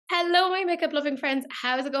Hello, my makeup loving friends.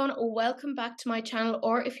 How's it going? Welcome back to my channel,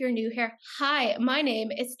 or if you're new here, hi, my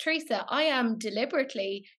name is Teresa. I am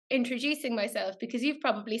deliberately introducing myself because you've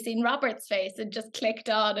probably seen Robert's face and just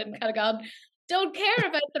clicked on and kind of gone, don't care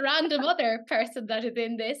about the random other person that is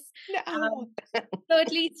in this. No. Um, so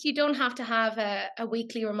at least you don't have to have a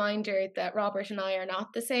weekly reminder that Robert and I are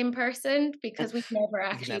not the same person because we've never You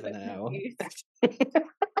actually never been know. confused.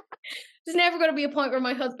 There's never going to be a point where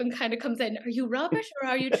my husband kind of comes in, are you Robert or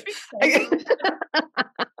are you Teresa? Can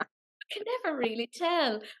never really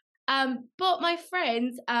tell. But my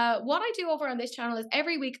friends, what I do over on this channel is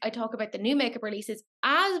every week I talk about the new makeup releases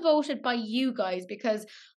as voted by you guys, because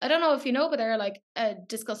I don't know if you know, but there are like a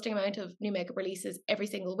disgusting amount of new makeup releases every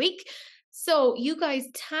single week. So you guys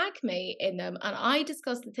tag me in them and I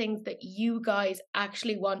discuss the things that you guys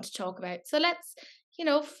actually want to talk about. So let's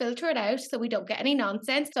filter it out so we don't get any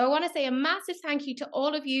nonsense. So I want to say a massive thank you to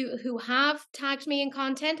all of you who have tagged me in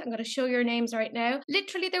content. I'm going to show your names right now.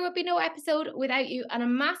 Literally, there would be no episode without you. And a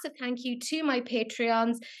massive thank you to my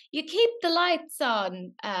Patreons. You keep the lights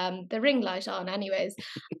on, the ring light on, anyways.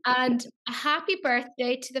 And a happy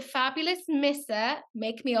birthday to the fabulous Missa,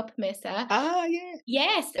 make me up Missa. Yeah.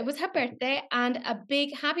 Yes, it was her birthday, and a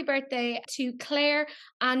big happy birthday to Claire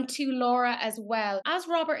and to Laura as well. As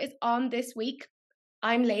Robert is on this week,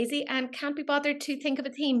 I'm lazy and can't be bothered to think of a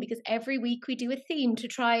theme because every week we do a theme to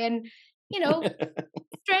try and, you know,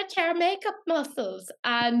 stretch our makeup muscles.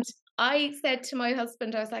 And I said to my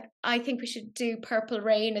husband, I was like, I think we should do Purple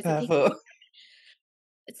Rain as a theme. Purple.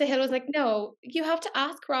 So he was like, no, you have to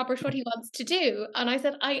ask Robert what he wants to do. And I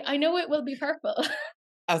said, I know it will be purple.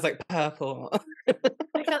 I was like, purple.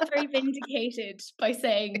 I felt very vindicated by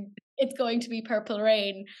saying it's going to be Purple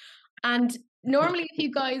Rain. And normally, if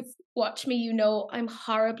you guys watch me, you know I'm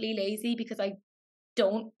horribly lazy because I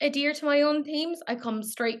don't adhere to my own themes. I come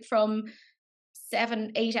straight from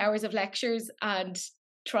 7, 8 hours of lectures and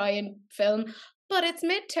try and film, but it's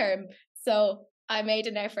midterm. So I made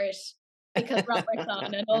an effort because Robert's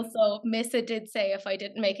on. And also, Missa did say if I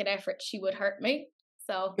didn't make an effort, she would hurt me.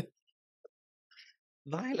 So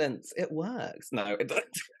Violence, it works. No, it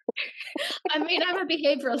doesn't. I mean, I'm a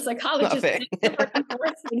behavioral Not a psychologist. thing.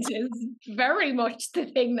 Reinforcement is very much the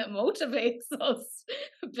thing that motivates us,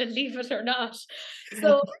 believe it or not.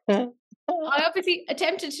 So I obviously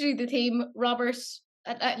attempted to do the theme. Robert,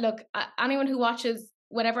 look, anyone who watches,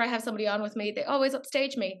 whenever I have somebody on with me, they always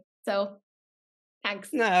upstage me. So thanks.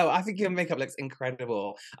 No, I think your makeup looks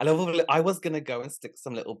incredible. I love all I was gonna go and stick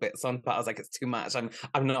some little bits on, but I was like, it's too much.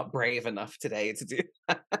 I'm not brave enough today to do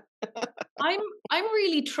that. I'm I'm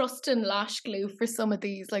really trusting lash glue for some of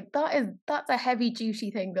these. Like that's a heavy duty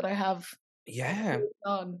thing that I have Yeah.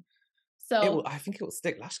 on. It will So I think it will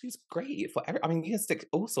stick. Lash glue's great for I mean, you can stick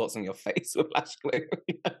all sorts on your face with lash glue.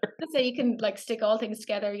 let's say you can like stick all things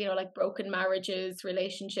together, like broken marriages,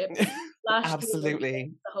 relationships, lash glue,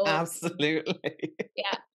 Absolutely. the whole Absolutely.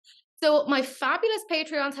 yeah. So my fabulous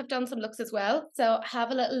Patreons have done some looks as well. So have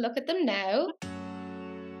a little look at them now.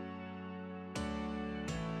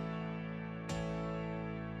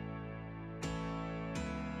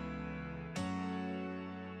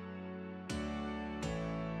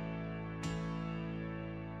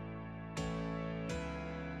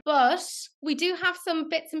 But we do have some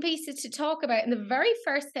bits and pieces to talk about. And the very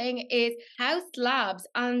first thing is House Labs,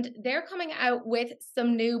 and they're coming out with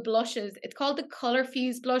some new blushes. It's called the Color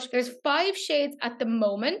Fuse blush. There's 5 shades at the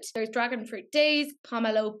moment. There's Dragon Fruit Days,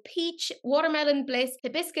 Pomelo Peach, Watermelon Bliss,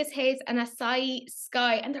 Hibiscus Haze, and Acai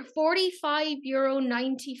Sky. And they're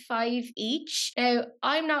 €44.95 each. Now,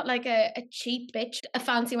 I'm not like a cheap bitch. I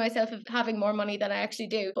fancy myself of having more money than I actually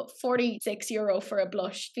do, but €46 for a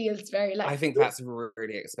blush feels very like, I think that's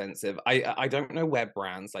really expensive. I don't know where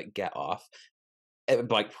brands, like, get off,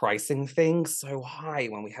 like, pricing things so high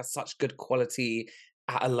when we have such good quality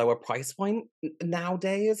at a lower price point n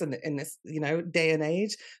nowadays and in this, day and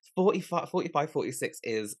age. 45, 46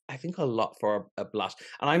 is, I think, a lot for a blush,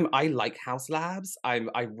 and I like House Labs. I'm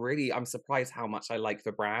surprised how much I like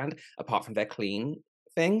the brand, apart from their clean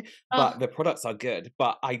thing, oh, but the products are good,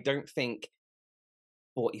 but I don't think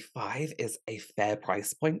 45 is a fair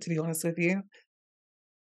price point, to be honest with you.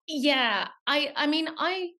 yeah, I mean,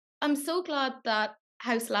 I'm so glad that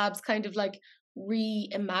House Labs kind of like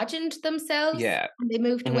reimagined themselves Yeah. and they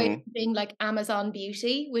moved away Mhm. from being like Amazon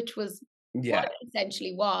Beauty, which was what Yeah. it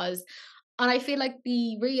essentially was. And I feel like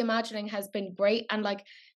the reimagining has been great. And like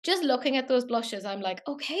just looking at those blushes, I'm like,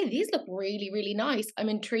 okay, these look really, really nice. I'm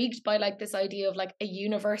intrigued by like this idea of like a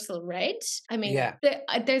universal red. I mean, Yeah.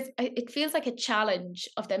 it feels like a challenge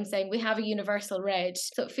of them saying we have a universal red.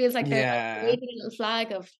 So it feels like they're like Yeah. waving a little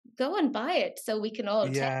flag of go and buy it so we can all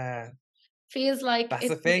test. Yeah. Feels like That's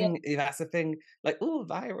the it's gonna thing. That's the thing. Like, oh,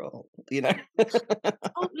 viral. You know.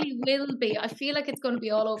 totally will be. I feel like it's gonna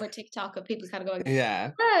be all over TikTok of people kind of going,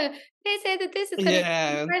 Yeah. "Ah, they say that this is kind of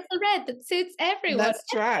Yeah. universal red that suits everyone. Let's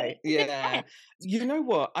try. It's a Yeah. test." You know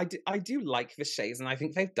what? I do like the shades, and I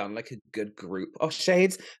think they've done like a good group of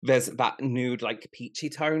shades. There's that nude, like peachy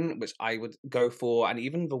tone, which I would go for, and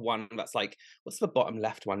even the one that's like, what's the bottom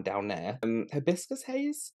left one down there? Hibiscus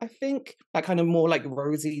haze, I think. That kind of more like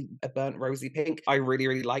rosy, a burnt rosy pink. I really,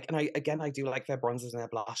 really like. And I do like their bronzers and their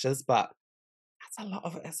blushes, but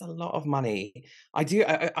that's a lot of money.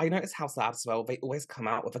 I notice House Labs as well, they always come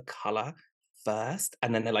out with a colour first,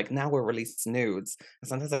 and then they're like, "Now we'll release nudes." And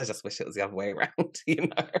sometimes I just wish it was the other way around, you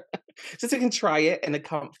know? Just so we can try it in a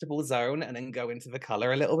comfortable zone and then go into the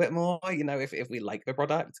colour a little bit more, you know, if we like the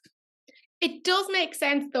product. It does make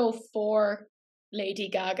sense though for Lady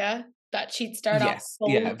Gaga that she'd start off Yes.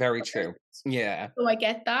 Yeah, bold very true. first. Yeah. So I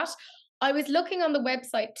get that. I was looking on the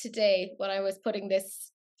website today when I was putting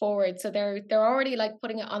this forward. So they're already like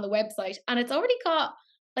putting it on the website and it's already got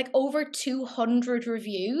like over 200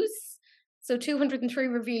 reviews. So 203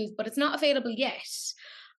 reviews, but it's not available yet.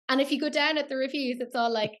 And if you go down at the reviews, it's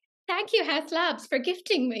all like, "Thank you, House Labs, for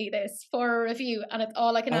gifting me this for a review." And it's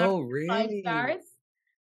all like an average Oh, of 5 really? stars.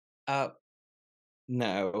 Uh,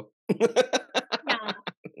 no.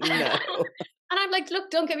 Yeah. No. And I'm like, look,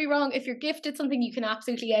 don't get me wrong. If you're gifted something, you can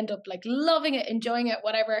absolutely end up like loving it, enjoying it,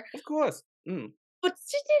 whatever. Of course. Mm. But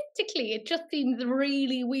statistically, it just seems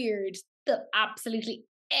really weird that absolutely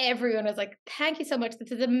everyone is like, "Thank you so much.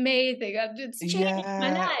 This is amazing. And it's changed my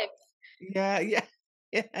Yeah. life." Yeah, yeah,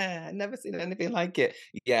 yeah, never seen anything like it.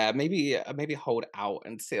 Yeah, maybe hold out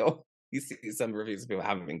until you see some reviews of people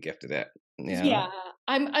haven't been gifted it. Yeah. Yeah.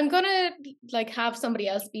 I'm gonna like have somebody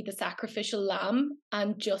else be the sacrificial lamb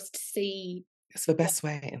and just see It's the best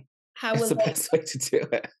way. how It's will the they best way to do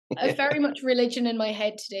it. I Yeah. very much religion in my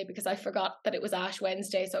head today because I forgot that it was Ash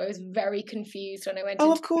Wednesday, so I was very confused when I went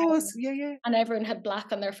Oh, into of course. town Yeah, yeah. and everyone had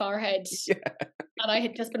black on their forehead, Yeah. and I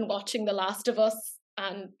had just been watching The Last of Us,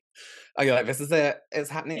 and Oh, you're like, "This is it. It's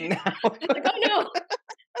happening now." it's like, "Oh no,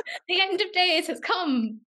 the end of days has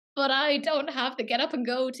come," but I don't have the get up and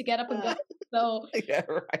go to get up and go. So Yeah,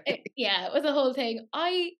 right. yeah, it was a whole thing.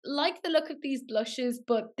 I like the look of these blushes,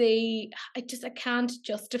 but I can't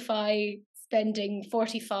justify spending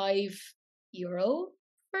 45 euro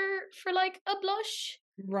for like a blush.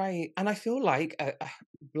 Right, and I feel like,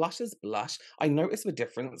 blush is blush. I notice the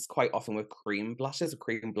difference quite often with cream blushes or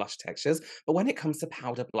cream blush textures, but when it comes to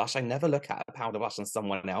powder blush, I never look at a powder blush on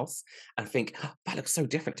someone else and think, "Oh, that looks so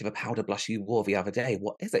different to the powder blush you wore the other day.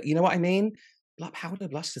 What is it?" You know what I mean? Like, powder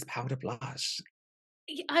blush is powder blush.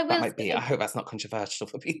 I That will might be I say hope that's not controversial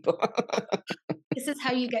for people. this is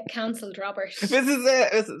how you get cancelled, Robert. This is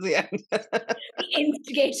it, this is the end. The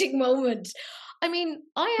instigating moment. I mean,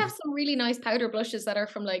 I have some really nice powder blushes that are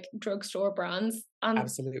from like drugstore brands, and you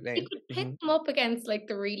Absolutely. could pick Mhm. them up against like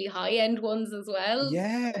the really high end ones as well.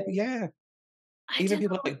 Yeah, So yeah. I Even don't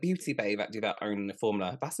people know. like Beauty Bay that do their own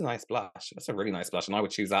formula, that's a nice blush. That's a really nice blush, and I would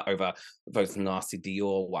choose that over those nasty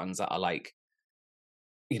Dior ones that are like,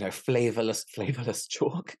 you know, flavorless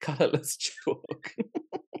chalk, colorless chalk.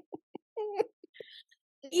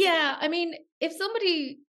 Yeah, I mean, if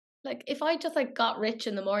somebody like if I just like got rich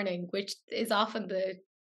in the morning, which is often the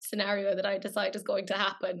scenario that I decide is going to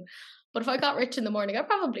happen, but if I got rich in the morning, I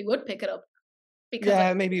probably would pick it up because I Yeah,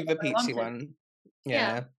 could maybe get the whatever I peachy wanted. one. Yeah.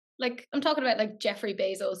 Yeah, Like I'm talking about like Jeffrey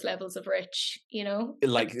Bezos levels of rich, you know?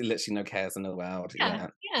 Like like literally no cares in the world. yeah,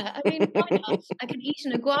 Yeah. yeah. I mean, why not? I can eat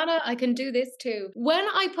an iguana. I can do this too. When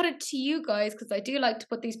I put it to you guys, because I do like to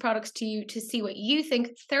put these products to you to see what you think,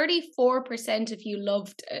 34% of you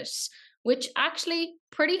loved it, which actually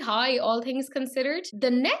pretty high, all things considered.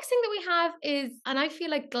 The next thing that we have is, and I feel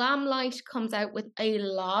like Glamlight comes out with a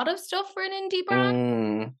lot of stuff for an indie brand.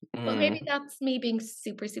 Mm, But maybe mm. that's me being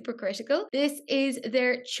super, super critical. This is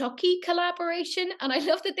their Chucky collaboration. And I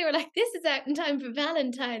love that they were like, this is out in time for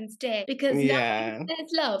Valentine's Day because nothing Yeah. says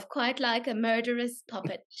love quite like a murderous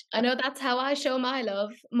puppet. I know that's how I show my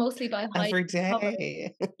love, mostly by hiding Every cover.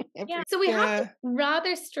 day. Yeah. Every So we have this yeah.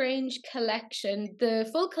 rather strange collection. The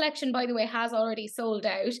full collection, by the way, has already sold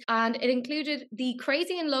out, and it included the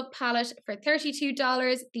Crazy in Love palette for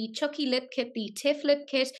 $32, the Chucky lip kit, the Tiff lip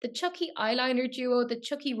kit, the Chucky eyeliner duo, the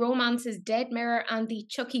Chucky Romances Dead Mirror, and the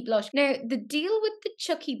Chucky blush. Now, the deal with the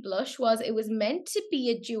Chucky blush was it was meant to be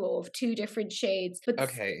a duo of two different shades, but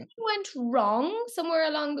Okay. went wrong somewhere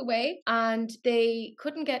along the way and they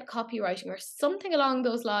couldn't get copywriting or something along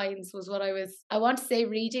those lines was what I want to say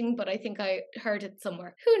reading, but I think I heard it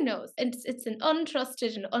somewhere. Who knows? It's an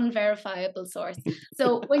untrusted and unverifiable source.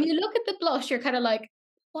 So when you look at the blush, you're kind of like,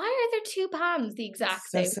 Why are there two pans the exact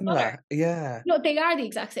So same color? similar. Yeah. No, they are the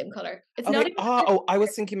exact same color. It's Oh, not they even are? the Oh, I was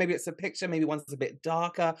color. thinking maybe it's a picture, maybe one's a bit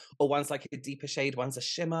darker, or one's like a deeper shade, one's a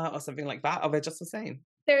shimmer or something like that. Oh, they're just the same.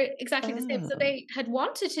 They're exactly the same. So Oh, they had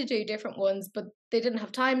wanted to do different ones, but they didn't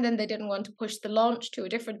have time. Then they didn't want to push the launch to a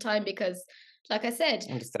different time because, like I said,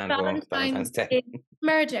 understandable. Valentine's Valentine's Day. is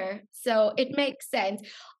murder. So it makes sense.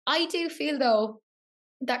 I do feel though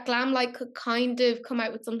that Glamlight could kind of come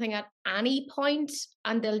out with something at any point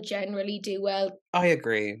and they'll generally do well. I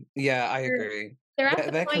agree. Yeah, I They're, agree. they're at Their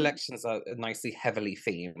the point. collections are nicely heavily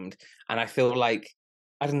themed, and I feel like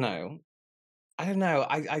I don't know. I don't know.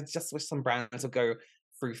 I just wish some brands would go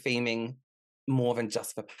through theming more than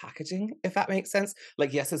just the packaging, if that makes sense.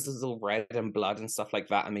 Like, yes, this is all red and blood and stuff like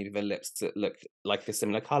that, and maybe the lips that look like a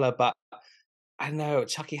similar color, but I know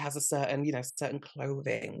Chucky has a certain, certain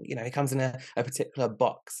clothing. He comes in a particular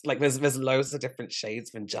box. Like there's loads of different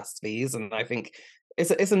shades than just these, and I think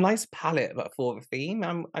it's a nice palette, but for the theme,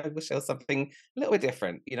 I wish there was something a little bit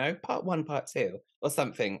different. Part one, part two, or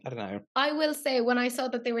something. I don't know. I will say, when I saw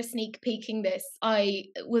that they were sneak peeking this, I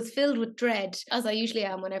was filled with dread, as I usually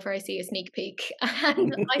am whenever I see a sneak peek.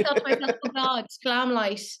 And I thought to myself, oh God,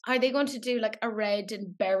 Glamlight, are they going to do like a red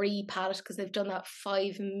and berry palette? Because they've done that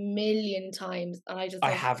 5 million times. And I just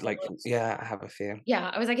I thought, have like, "God." yeah, I have a few. Yeah,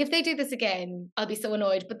 I was like, if they do this again, I'll be so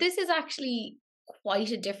annoyed. But this is actually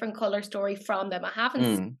quite a different color story from them. I haven't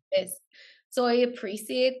seen Mm, this. So I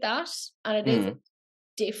appreciate that. And it is mm,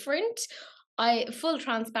 different. I full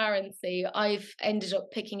transparency, I've ended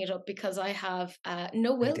up picking it up because I have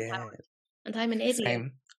no I willpower did. and I'm an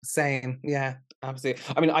idiot. Same, yeah, absolutely.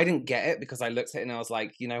 I mean, I didn't get it because I looked at it and I was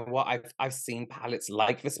like, you know what? I've seen palettes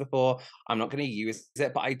like this before. I'm not going to use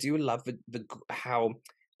it, but I do love how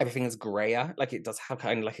everything is grayer. Like it does have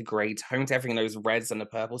kind of like a grey tone to everything. Those reds and the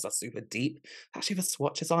purples are super deep. Actually, the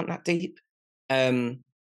swatches aren't that deep. Um,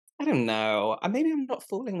 I don't know. Maybe I'm not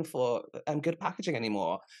falling for good packaging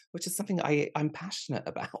anymore, which is something I'm passionate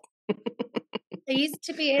about. I used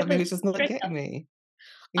to be But able maybe to it's just not trick getting them. me.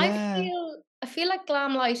 I Yeah. feel like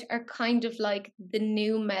Glamlight are kind of like the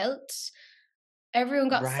new Melt. Everyone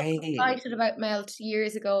got so Right. excited about Melt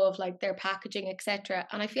years ago of like their packaging, etc.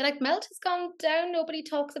 And I feel like Melt has gone down. Nobody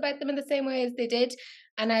talks about them in the same way as they did.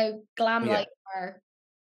 And now Yeah. Glamlight are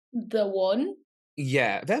the one.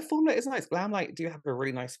 Yeah, their formula is nice. Glamlight do have a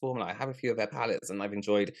really nice formula. I have a few of their palettes, and I've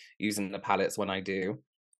enjoyed using the palettes when I do.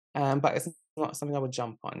 But it's not something I would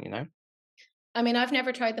jump on. I mean, I've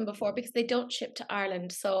never tried them before because they don't ship to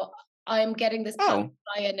Ireland. So I'm getting this palette Oh,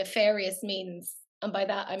 via nefarious means. And by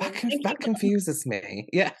that, I mean, thank you that for them. confuses me.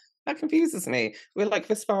 Yeah, that confuses me. We're like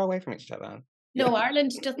this far away from each other. Yeah. No,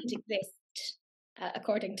 Ireland doesn't exist,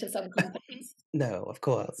 according to some companies. No, of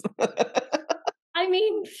course. I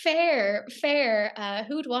mean, fair, fair.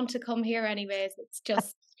 Who'd want to come here anyways? It's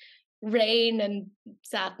just rain and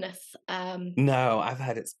sadness. No, I've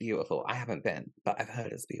heard it's beautiful. I haven't been, but I've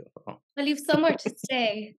heard it's beautiful. Well, you've somewhere to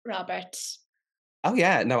stay, Robert. Oh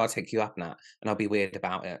yeah, no, I'll take you up now, and I'll be weird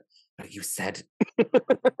about it. But you said,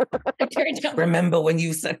 I turned up at remember when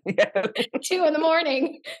you said, yeah. 2 in the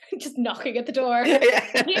morning, just knocking at the door.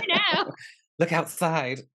 Yeah. Here now. Look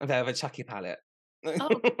outside. They have a Chucky palette.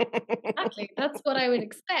 Oh, exactly. That's what I would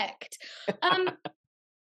expect. I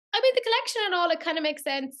mean, the collection and all, it kind of makes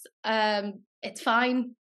sense. It's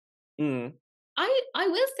fine. Mm, I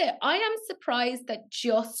will say I am surprised that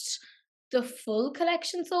just the full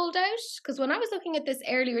collection sold out. Because when I was looking at this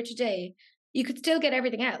earlier today, you could still get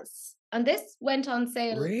everything else, and this went on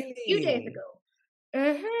sale a few days really? ago. Do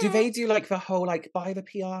Mm-hmm. they do like the whole like buy the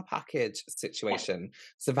PR package Yeah. situation?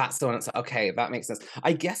 So that's the one that's okay, that makes sense.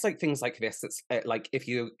 I guess like things like this, it's like if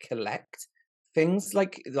you collect things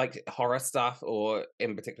like horror stuff or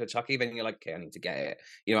in particular Chucky, then you're like, okay, I need to get it.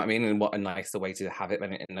 You know what I mean? And what a nicer way to have it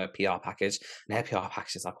than in a PR package. And their PR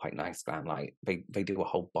packages are quite nice, man. Like they do a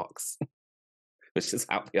whole box, which is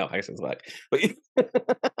how PR packages work. But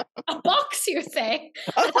A box, you say?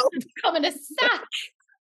 a I thought whole it would come in a sack.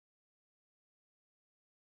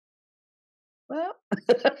 Well,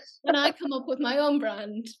 when I come up with my own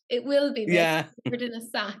brand, it will be made yeah. in a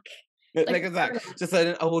sack. Like Like exactly. Just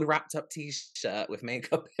an old wrapped up t-shirt with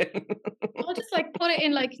makeup in. I'll just like put it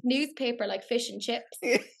in like newspaper, like fish and chips,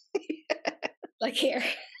 Yeah. like here.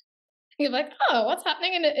 You're like, oh, what's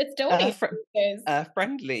happening in Uh, Estonia fr these days?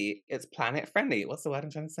 friendly. It's planet friendly. What's the word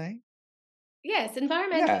I'm trying to say? Yes,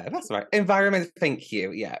 environmental. Yeah, that's right. Environment. Thank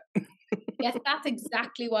you. Yeah. Yes, that's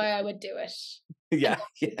exactly why I would do it. And Yeah. not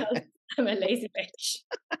Yeah. because I'm a lazy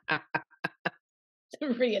bitch.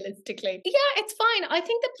 Realistically. Yeah, it's fine. I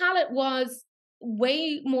think the palette was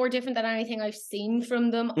way more different than anything I've seen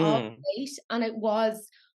from them of Mm, late. And it was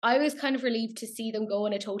I was kind of relieved to see them go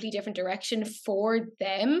in a totally different direction for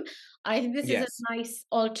them. I think this is a Yes. nice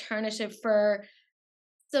alternative for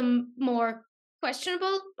some more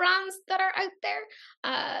questionable brands that are out there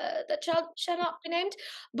that shall not be named.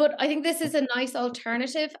 But I think this is a nice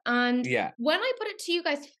alternative. And Yeah. when I put it to you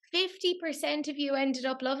guys, 50% of you ended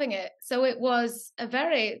up loving it. So it was a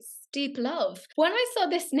very steep love. When I saw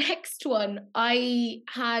this next one, I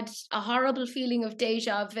had a horrible feeling of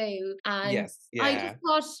deja vu. And Yes. I just Yeah.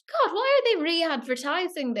 thought, God, why are they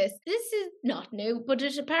re-advertising this? This is not new, but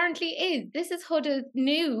it apparently is. This is Huda's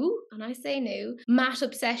new, and I say new, matte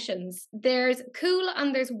obsessions. There's cool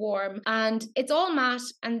and there's warm, and it's all matte,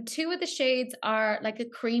 and two of the shades are like a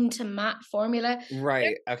cream to matte formula.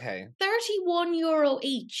 Right. Okay. €31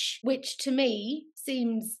 each, which to me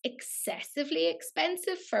seems excessively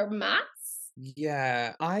expensive for mattes.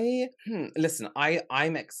 Yeah, listen,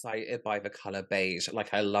 I'm excited by the color beige.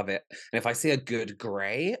 Like I love it. And if I see a good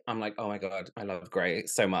gray, I'm like, "Oh my God, I love gray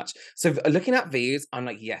so much." So looking at these, I'm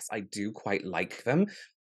like, "Yes, I do quite like them."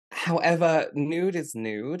 However, nude is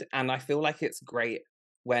nude, and I feel like it's great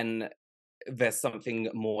when there's something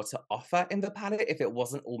more to offer in the palette. If it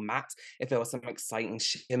wasn't all matte, if there was some exciting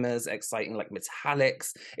shimmers, exciting like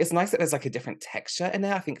metallics, it's nice that there's like a different texture in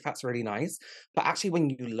there. I think that's really nice. But actually, when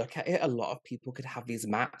you look at it, a lot of people could have these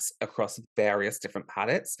mattes across various different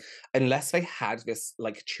palettes, unless they had this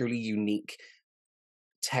like truly unique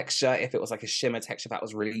texture. If it was like a shimmer texture that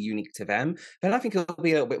was really unique to them, then I think it'll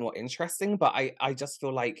be a little bit more interesting. But I just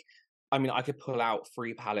feel like, I mean, I could pull out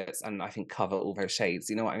 3 palettes and I think cover all those shades.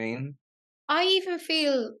 You know what I mean? I even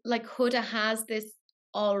feel like Huda has this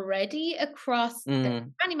already across the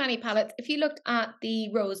Mm, many palettes. If you looked at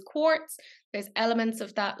the rose quartz, there's elements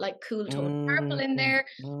of that like cool tone purple mm, in there.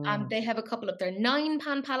 mm. They have a couple of their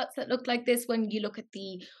 9-pan palettes that look like this. When you look at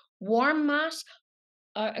the warm matte,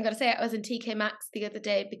 I'm gonna say I was in TK Maxx the other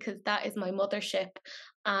day because that is my mothership,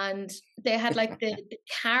 and they had like the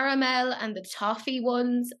caramel and the toffee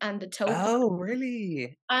ones and the taupe, Oh,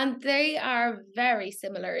 really? and they are very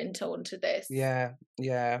similar in tone to this. Yeah,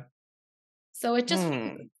 yeah. So it just feels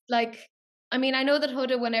Hmm. like, I mean, I know that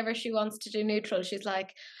Huda, whenever she wants to do neutral, she's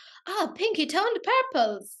like, "Oh, pinky toned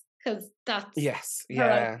purples," because that's Yes, her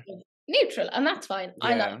idea yeah, of neutral, and that's fine.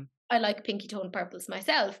 yeah. I like pinky toned purples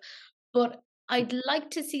myself, but I'd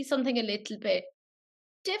like to see something a little bit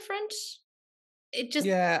different. It just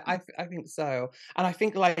Yeah, I think so. And I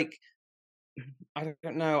think like I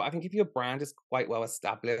don't know. I think if your brand is quite well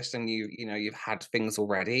established and you've had things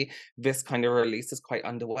already, this kind of release is quite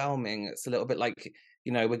underwhelming. It's a little bit like,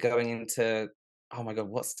 we're going into, oh my God,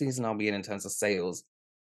 what season are we in terms of sales?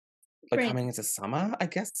 Like spring. coming into summer, I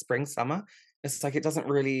guess, spring, summer. It's like it doesn't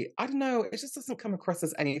really, I don't know, it just doesn't come across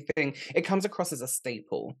as anything. It comes across as a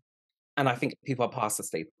staple. And I think people are past the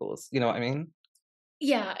staples. You know what I mean?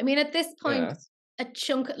 Yeah, I mean, at this point, Yeah. a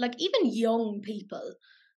chunk, like even young people,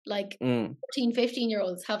 like Mm. 14,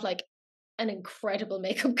 15-year-olds have like an incredible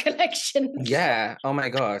makeup collection. Yeah. Oh my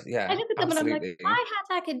God. I Yeah. look at them and I'm like, Absolutely. I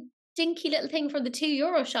had like a dinky little thing from the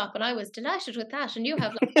 €2 shop and I was delighted with that. And you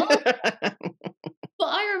have like, oh, but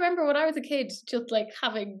I remember when I was a kid just like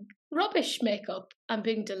having rubbish makeup and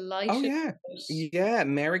being Oh, delighted yeah. with it. Yeah,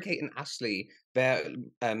 Mary Kate and Ashley, their,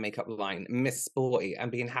 makeup line, Miss Sporty, and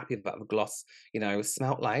being happy that the gloss,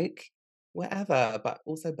 smelt like whatever, but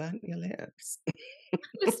also burnt your lips.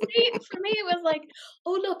 For me, it was like,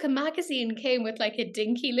 oh, look, a magazine came with like a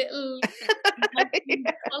dinky little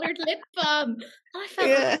coloured lip balm. And I felt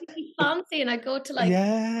Yeah. really fancy. And I go to like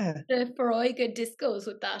Yeah. the Feroiga discos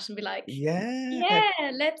with that and be like, Yeah.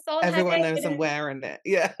 yeah, let's all hang Everyone out knows in I'm a wearing it.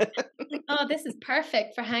 Yeah. like, oh, this is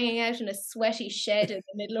perfect for hanging out in a sweaty shed in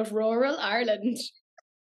the middle of rural Ireland.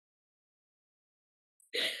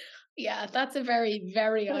 Yeah, that's a very,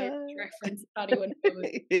 very Irish reference, if anyone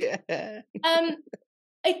knows. Yeah. Um,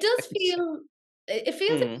 it does feel it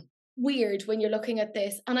feels a bit Mm. weird when you're looking at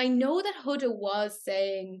this, and I know that Huda was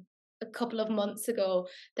saying a couple of months ago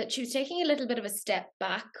that she was taking a little bit of a step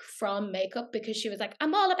back from makeup because she was like,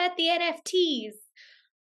 "I'm all about the NFTs,"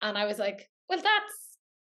 and I was like, "Well, that's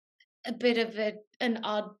a bit of an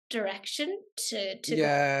odd direction to go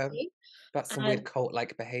Yeah. in." That's some weird And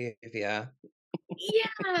cult-like behavior.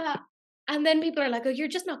 yeah, and then people are like, "Oh, you're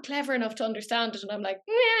just not clever enough to understand it," and I'm like,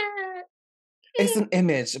 "Yeah, It's an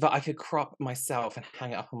image that I could crop myself and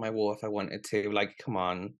hang it up on my wall if I wanted to. Like, come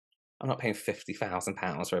on. I'm not paying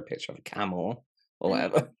 £50,000 for a picture of a camel or I know.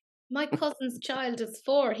 whatever. My cousin's child is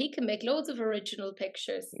 4. He can make loads of original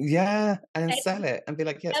pictures. Yeah, and then Hey, sell it and be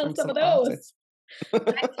like, yeah, it's sell from some some of those. artist.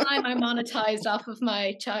 Next time I monetized off of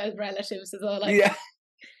my child relatives is all I Yeah.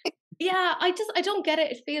 Yeah, I don't get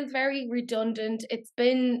it. It feels very redundant. It's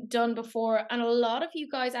been done before, and a lot of you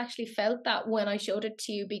guys actually felt that when I showed it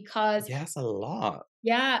to you because Yes, a lot.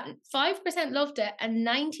 yeah, 5% loved it and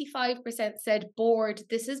 95% said bored.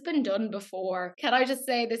 This has been done before. Can I just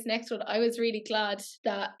say this next one? I was really glad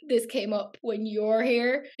that this came up when you're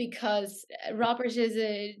here because Robert is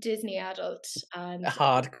a Disney adult and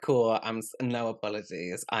Hardcore. No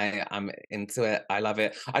apologies. I am into it. I love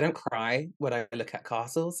it. I don't cry when I look at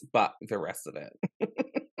castles, but the rest of it.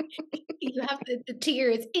 you have the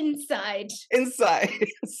tears inside. Inside.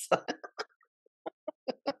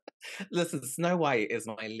 Listen, Snow White is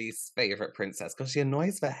my least favorite princess because she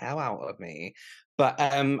annoys the hell out of me. But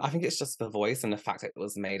I think it's just the voice and the fact that it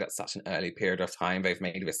was made at such an early period of time. They've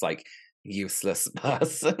made this like useless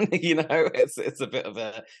person. It's a bit of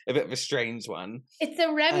a strange one. It's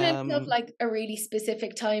a remnant of Um, like a really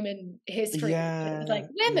specific time in history. It was like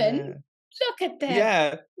yeah, women, yeah, look at them.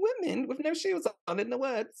 yeah. Women with no shoes on, in the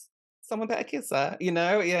words. Someone better kiss her.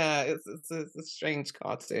 Yeah. It's a strange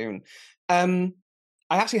cartoon. Um,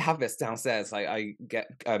 I actually have this downstairs. I get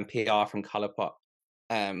PR from Colourpop.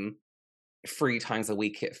 Um, 3 times a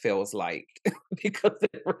week, it feels like, because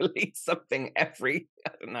they release something every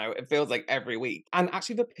I don't know, it feels like every week. And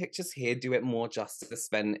actually the pictures here do it more justice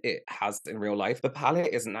than it has in real life. The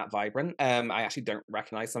palette isn't that vibrant. I actually don't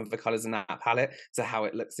recognize some of the colors in that palette to how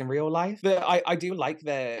it looks in real life. But I do like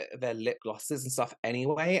their lip glosses and stuff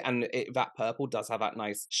anyway, and that purple does have that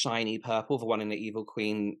nice shiny purple, the one in the Evil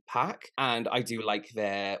Queen pack. And I do like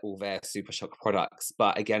all their Super Shock products.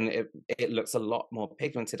 But again, it looks a lot more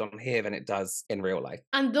pigmented on here than it does in real life.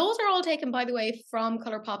 And those are all taken, by the way, from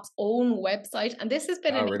Colourpop's own website. And this has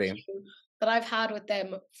been Oh, an really? issue that I've had with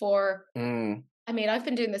them for, Mm, I mean, I've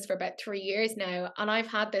been doing this for about 3 years now. And I've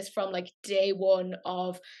had this from like day one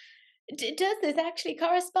of, does this actually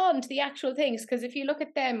correspond to the actual things? Because if you look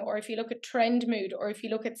at them, or if you look at Trend Mood, or if you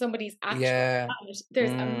look at somebody's actual yeah. palette,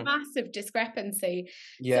 there's a Mm, massive discrepancy.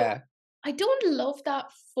 So yeah. I don't love that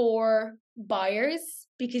for buyers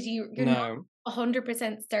because you're not No.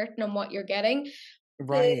 100% certain on what you're getting. The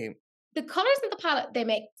Right. the colors in the palette, they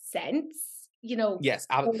make sense, Yes,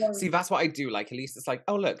 for see, that's what I do like, at least it's like,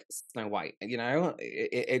 "Oh, look, Snow White,"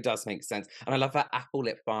 It does make sense, and I love that apple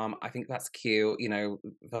lip balm, I think that's cute,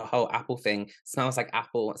 the whole apple thing smells like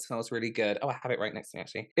apple, it smells really good. Oh, I have it right next to me,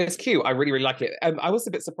 actually. It's cute, I really, really like it. I was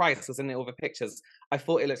a bit surprised because in all the pictures, I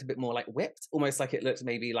thought it looked a bit more like whipped, almost like it looked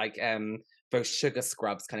maybe like, those sugar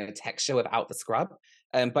scrubs kind of texture without the scrub,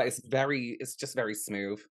 but it's just very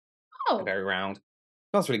smooth and oh, very round.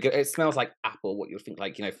 Smells really good. It smells like apple, what you would think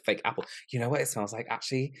like, fake apple. You know what it smells like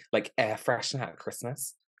actually? Like air freshener at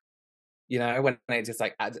Christmas. When it just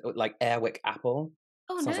like like Airwick apple.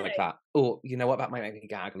 oh, Smells nice. like that. Oh, you know what? That might make me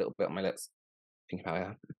gag a little bit on my lips. Think about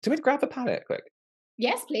it. Do we grab the palette quick?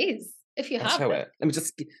 Yes, please, if you I'll have show it. Let me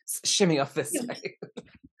just shimmy off this it. way.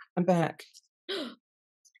 I'm back.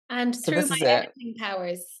 And So through this my is it. editing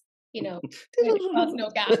powers, straight across, no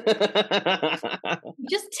gap.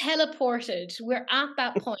 Just teleported. We're at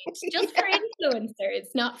that point. Just for influencers,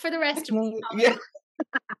 not for the rest of us. Yeah.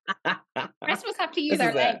 The rest of us have to use This our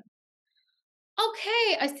is it. legs.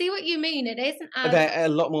 Okay, I see what you mean. It isn't as They're a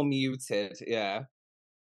lot more muted. Yeah.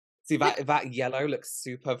 See which that yellow looks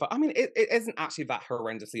super. I mean, it isn't actually that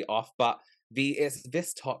horrendously off, but it's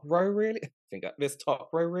this top row really. This top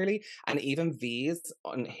row really, and even these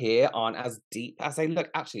on here aren't as deep as they look.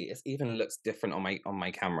 Actually, it even looks different on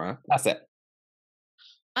my camera. That's it.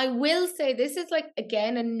 I will say this is like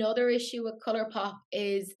again another issue with Colourpop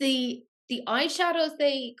is the eyeshadows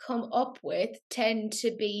they come up with tend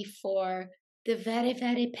to be for the very,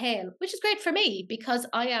 very pale, which is great for me because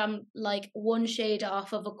I am like one shade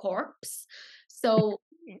off of a corpse. So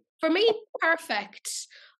for me, perfect.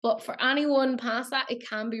 But for anyone past that, it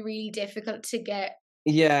can be really difficult to get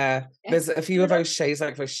Yeah, there's a few of it up. those shades,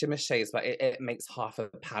 like those shimmer shades, but it makes half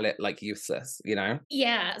of the palette like useless. Yeah.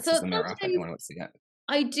 This So is the mirror. If sometimes anyone wants to see it,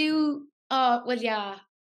 I do well yeah,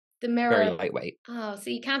 the very mirror. lightweight. Oh, so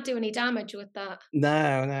you can't do any damage with that.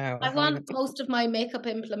 No, no, I I can't want even. most of my makeup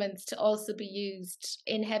implements to also be used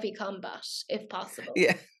in heavy combat, if possible.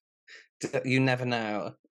 Yeah, you never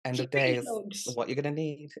know. End You of really days, don't. what you're gonna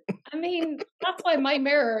need. I mean, that's why my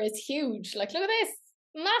mirror is huge. Like, look at this.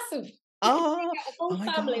 Massive. You can take Oh, out a oh whole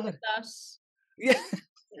my family with god. that. Yeah.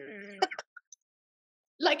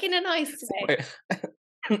 Like in a nice way.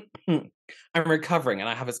 Sorry. I'm recovering and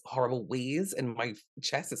I have this horrible wheeze in my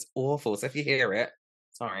chest. It's awful. So if you hear it,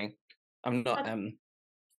 sorry. I'm not That's-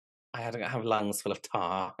 I don't have lungs full of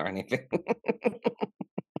tar or anything.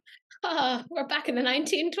 we're back in the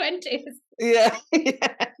 1920s. Yeah.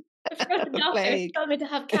 Yeah. Before the The doctors plague. told me to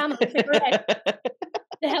have camel cigarettes.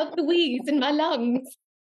 to help the wheeze in my lungs.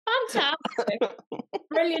 Fantastic.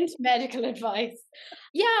 Brilliant medical advice.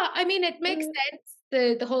 Yeah, I mean, it makes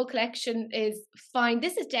sense. The whole collection is fine.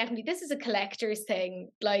 This is a collector's thing.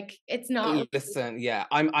 Like, it's not. Listen, yeah,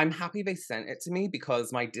 I'm happy they sent it to me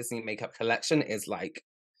because my Disney makeup collection is like,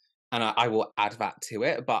 and I will add that to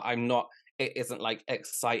it, but I'm not. It isn't like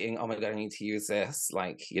exciting. Oh my god, I need to use this.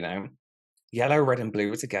 Like, yellow, red, and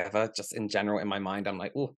blue together. Just in general, in my mind, I'm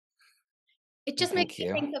like, oh, It just makes thank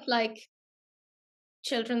me you. think of like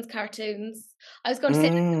children's cartoons. I was going to say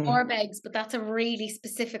like the Mm, Morbegs, but that's a really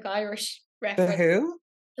specific Irish the reference. who?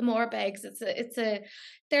 The Morbegs.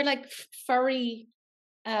 They're like furry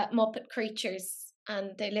Muppet creatures,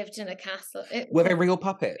 and they lived in a castle. Were they real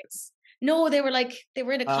puppets? No, they were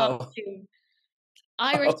in a Oh, costume.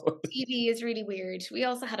 Irish oh, TV is really weird. We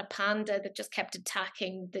also had a panda that just kept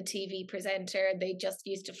attacking the TV presenter, and they just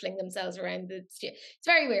used to fling themselves around the it's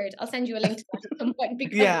very weird. I'll send you a link to that at some point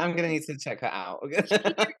because yeah. I'm gonna need to check that out.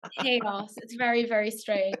 sheer chaos. It's very, very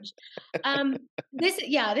strange. Um, this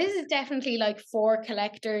is definitely like for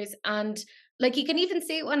collectors, and like you can even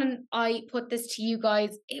see when I put this to you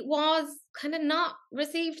guys, it was kind of not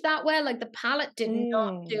received that well. Like the palette did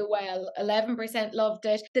not Mm, do well. 11% loved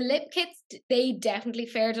it. The lip kits, they definitely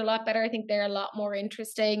fared a lot better. I think they're a lot more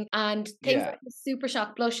interesting. And things yeah. like the Super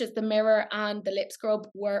Shock blushes, the mirror, and the lip scrub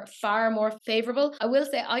were far more favorable. I will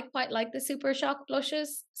say I quite like the Super Shock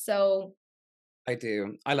blushes. So I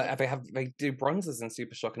do. I like they do bronzers in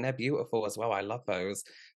Super Shock and they're beautiful as well. I love those.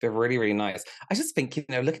 They're really, really nice. I just think,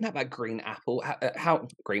 looking at that green apple, how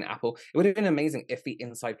green apple, it would have been amazing if the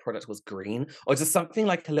inside product was green or just something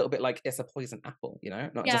like a little bit like it's a poison apple,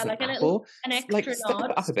 not yeah, just an like apple. an Like extra step nod.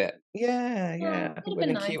 it up a bit. Yeah, Yeah, yeah. I would think have it would been have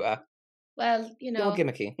been nice. cuter. Well, More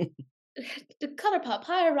gimmicky. the colour pop,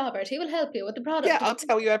 hire Robert. He will help you with the Yeah, product. I'll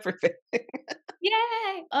tell you everything.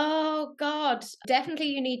 Yay! Oh God, definitely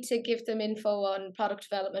you need to give them info on product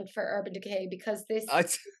development for Urban Decay because this. I,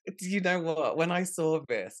 do you know what? When I saw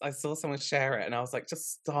this, I saw someone share it and I was like,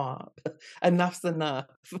 just stop. Enough's enough.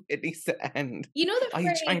 It needs to end. You know the Are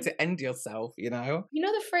you trying phrase. to end yourself? You know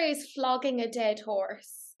the phrase flogging a dead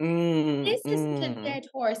horse. Mm, This isn't a mm. dead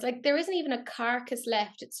horse. Like there isn't even a carcass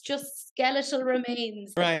left. It's just skeletal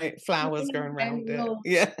remains that Right. Flowers hanging going down around the it. road.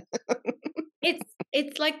 Yeah.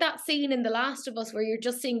 It's like that scene in The Last of Us where you're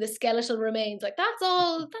just seeing the skeletal remains. Like that's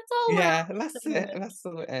all we're at Yeah, the that's it. moment. That's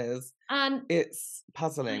all it is. And It's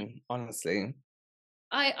puzzling, honestly.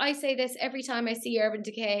 I say this every time I see Urban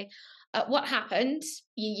Decay. What happened?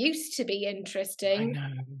 You used to be I interesting.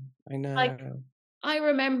 know. I Like know. I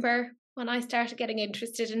remember when I started getting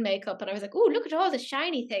interested in makeup, and I was like, "Oh, look at all the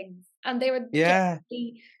shiny things," and they were Yeah.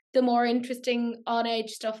 generally the more interesting on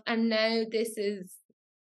edge stuff. And now this is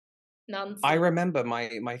I nonsense. remember my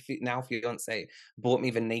now fiance bought me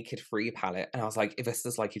the Naked Free palette, and I was like, "This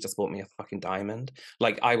is like you just bought me a fucking diamond."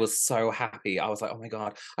 Like I was so happy. I was like, "Oh my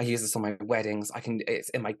god, I use this on my weddings. It's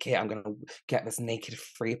in my kit. I'm gonna get this Naked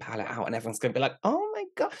Free palette out, and everyone's gonna be like, oh my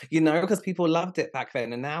god, because people loved it back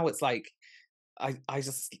then, and now it's like I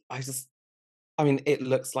just. I mean, it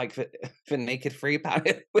looks like the Naked Free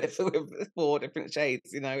palette with four different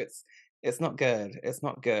shades. It's not good. It's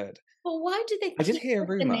not good. But why do they I did keep hear a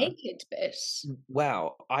with the rumor. naked bit?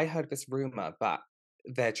 Well, I heard this rumor, but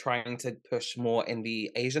they're trying to push more in the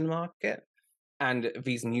Asian market, and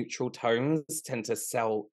these neutral tones tend to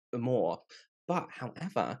sell more. But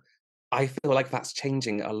however, I feel like that's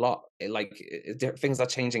changing a lot. Things are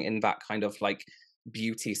changing in that kind of like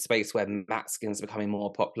beauty space where matte skin's becoming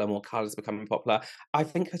more popular, more colors becoming popular. I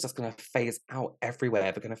think it's just going to phase out everywhere.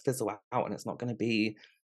 They're going to fizzle out, and it's not going to be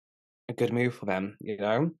a good move for them.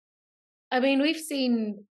 I mean, we've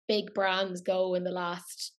seen big brands go in the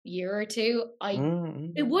last year or two. It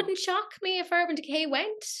Mm. wouldn't shock me if Urban Decay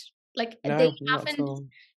went. Like they No, not at haven't all.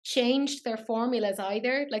 changed their formulas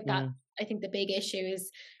either. Like that, Mm. I think the big issue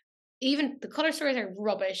is even the color stories are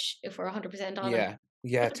rubbish if we're 100% honest. Yeah.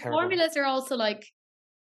 Yeah, But the terrible. formulas are also like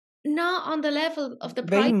not on the level of the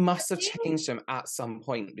They price. must have changed them at some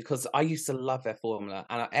point because I used to love their formula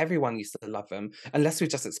and everyone used to love them, unless we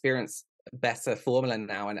just experienced better formula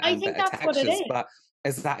now and, I and think better that's what it textures. is. But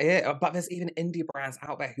is that it? But there's even indie brands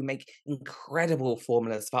out there who make incredible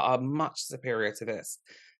formulas that are much superior to this.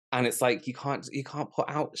 And it's like you can't put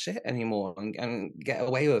out shit anymore and get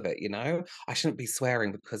away with it. I shouldn't be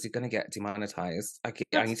swearing because you're gonna get demonetized. I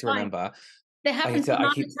That's need to fine. remember. They I need haven't to.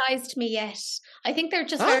 I keep. demonetized me yet. I think they're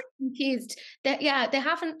just Huh? very confused. Yeah, they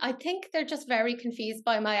haven't. I think they're just very confused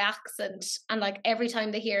by my accent, and like every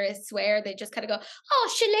time they hear a swear, they just kind of go,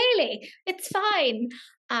 "Oh, shillelagh, it's fine."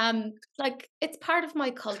 Like it's part of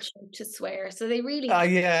my culture to swear, so they really Oh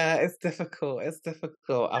yeah, it's difficult. It's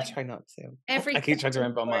difficult. I'll like try not to. every I keep trying to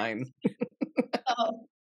second remember word. mine. Oh,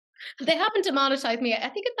 they haven't demonetized me yet. I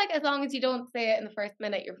think it's like as long as you don't say it in the first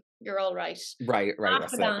minute, you're all right. Right, right. After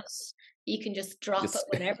That's it. that, you can just drop it Just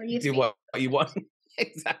whenever you do feel. what you want.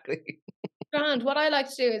 Exactly. Grand. What I like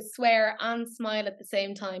to do is swear and smile at the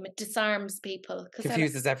same time. It disarms people because they're like,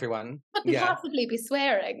 Confuses everyone. couldn't Yeah. possibly be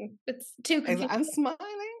swearing. It's too confusing. And smiling.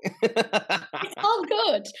 It's all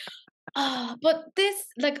good. But this,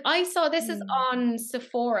 like, I saw this is Mm. on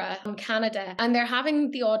Sephora in Canada, and they're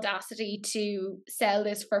having the audacity to sell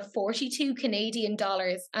this for 42 Canadian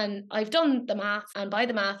dollars. And I've done the math, and by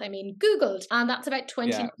the math, I mean Googled, and that's about Yeah.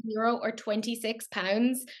 €20 or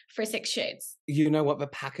 £26 for 6 shades. You know what? The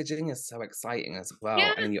packaging is so exciting as Yeah. well.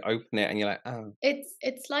 And then you open it and you're like, oh.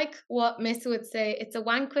 It's like what Miss would say, it's a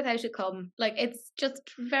wank without a cum. Like it's just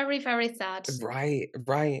very, very sad. Right,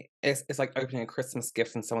 right. It's like opening a Christmas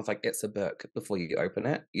gift and someone's like, it's a book before you open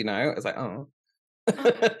it, you know? It's like, oh.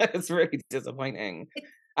 Uh, It's really disappointing. It's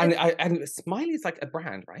And it's and Smiley's like a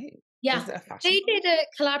brand, right? yeah. Is it a fashion They brand? did a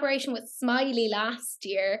collaboration with Smiley last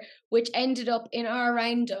year, which ended up in our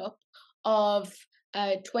roundup of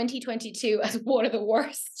 2022 as one of the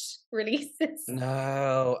worst releases.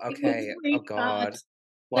 No. It was Okay. Oh really sad. God.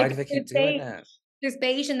 Why Like do they keep doing it? there's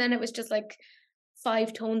beige, and then it was just like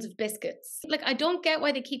 5 tones of biscuits. Like I don't get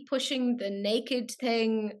why they keep pushing the naked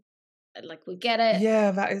thing. Like we get it.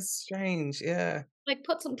 Yeah, that is strange. Yeah. Like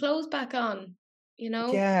put some clothes back on, you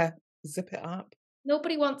know? Yeah. Zip it up.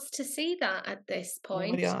 Nobody wants to see that at this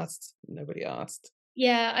Nobody point. asked. Nobody asked.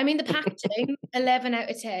 Yeah, I mean the packaging, 11 out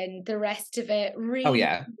of 10. The rest of it Oh really,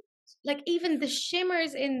 yeah. like even the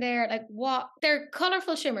shimmers in there, like what they're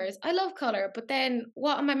colorful shimmers. I love color, but then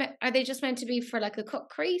what am I are they just meant to be for like a cut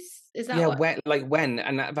crease? Is that Yeah, what when,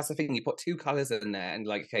 and that's the thing. You put two colors in there, and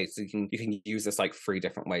like, okay, so you can use this like three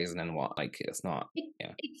different ways, and then what? Like, it's not.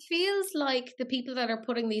 Yeah. it feels like the people that are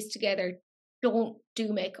putting these together don't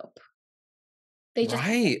do makeup. They just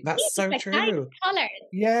Right. That's these so like nice true. colors.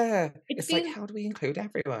 Yeah. It It's like, feels how do we include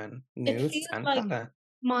everyone? it Nudes feels and like color.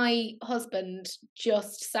 my husband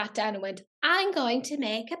just sat down and went, I'm going to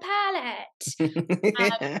make a palette. Um,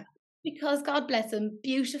 Yeah. because God bless him,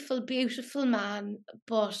 beautiful, beautiful man,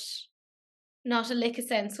 but not a lick of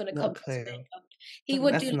sense when it Not a comes to clue. makeup. He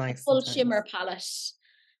would do That's like a nice full sometimes. shimmer palette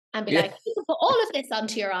and be Yeah. like, you can put all of this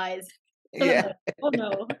onto your eyes. And I'm Yeah. like, oh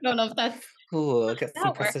no, none of that's Cool. Get some that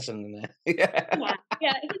work. precision in there. Yeah.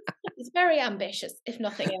 Yeah, yeah, he's very ambitious, if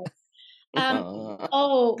nothing else. Um, Aw.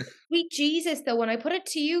 oh, sweet Jesus, though, when I put it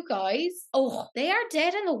to you guys, oh, they are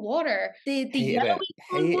dead in the water. The Hated it. yellowy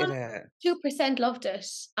tone Hated one, it. 2% loved it.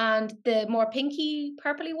 And the more pinky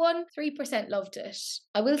purpley one, 3% loved it.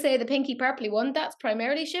 I will say the pinky purpley one, that's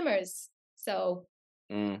primarily shimmers. So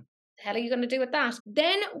Mm. the hell are you going to do with that?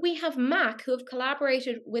 Then we have MAC, who have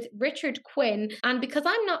collaborated with Richard Quinn. And because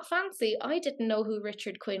I'm not fancy, I didn't know who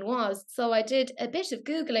Richard Quinn was. So I did a bit of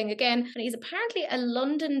Googling again. And he's apparently a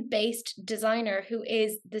London based designer who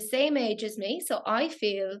is the same age as me. So I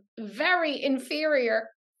feel very inferior.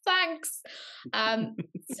 Thanks.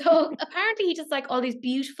 So apparently he does like all these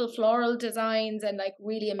beautiful floral designs and like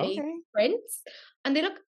really amazing Okay. prints. And they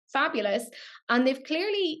look fabulous. And they've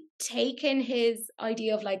clearly taken his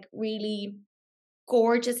idea of like really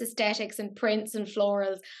gorgeous aesthetics and prints and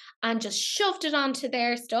florals and just shoved it onto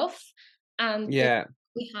their stuff. And this Yeah.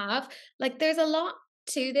 we have like there's a lot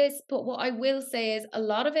to this, but what I will say is a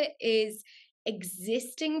lot of it is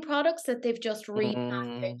existing products that they've just Mm,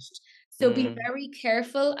 repackaged. So be mm. very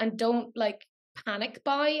careful and don't like panic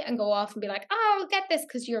buy and go off and be like, oh, I'll get this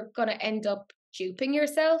because you're gonna end up duping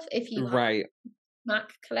yourself if you have Right.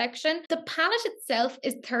 MAC collection. The palette itself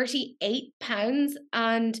is £38,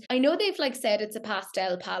 and I know they've like said it's a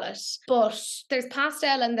pastel palette, but there's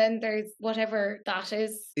pastel and then there's whatever that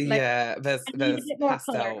is. Like Yeah, I need a there's bit more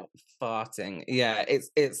color. pastel farting. Yeah,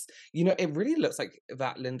 it's it really looks like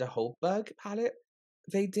that Linda Holberg palette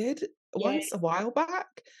they did Yeah. once a while back.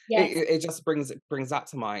 Yes. It just brings that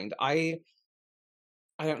to mind. I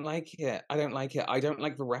don't like it. I don't like it. I don't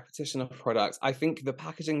like the repetition of products. I think the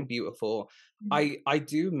packaging beautiful. Mhm. I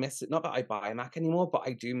do miss it. Not that I buy a Mac anymore, but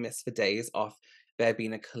I do miss the days of there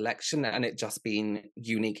being a collection and it just being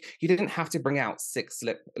unique. You didn't have to bring out six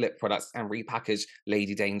lip products and repackage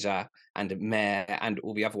Lady Danger and Mare and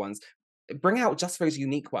all the other ones. bring out just those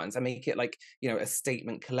unique ones and make it like, a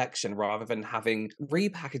statement collection rather than having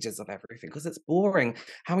repackages of everything because it's boring.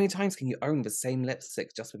 How many times can you own the same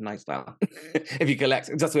lipstick just with nice, well, if you collect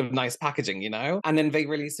just with nice packaging, And then they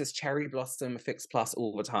release this Cherry Blossom Fix Plus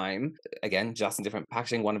all the time. Again, just in different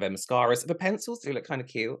packaging. One of their mascaras. The pencils do look kind of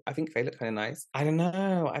cute. I think they look kind of nice. I don't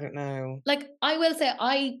know. I don't know. Like, I will say,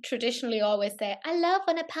 I traditionally always say, I love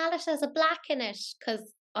when a palette has a black in it, because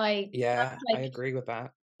Yeah, I agree with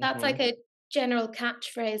that. that's like a general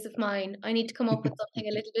catchphrase of mine. I need to come up with something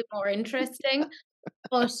a little bit more interesting.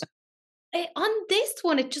 But on this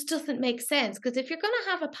one, it just doesn't make sense, because if you're going to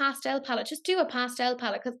have a pastel palette, just do a pastel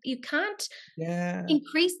palette, because you can't Yeah.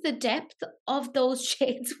 increase the depth of those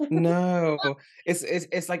shades. No,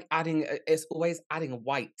 it's like adding. It's always adding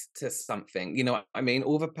white to something. You know what I mean?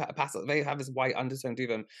 All the pastels they have this white undertone to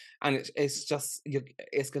them, and it's just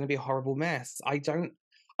it's going to be a horrible mess. I don't.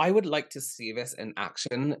 I would like to see this in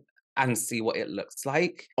action and see what it looks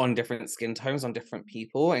like on different skin tones, on different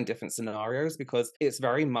people, in different scenarios, because it's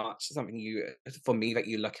very much something for me, that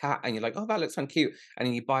you look at and you're like, oh, that looks fun, cute, and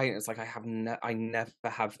then you buy it. And it's like I never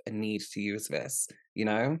have a need to use this.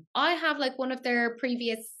 I have like one of their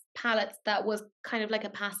previous palettes that was kind of like a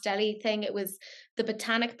pastel-y thing. It was the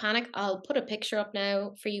Botanic Panic. I'll put a picture up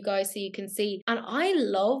now for you guys so you can see. And I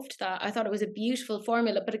loved that. I thought it was a beautiful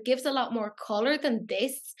formula, but it gives a lot more color than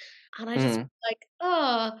this. And I just like,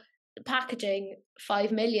 oh, the packaging,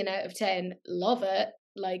 5 million out of 10. Love it.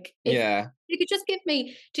 Like, if Yeah. you could just give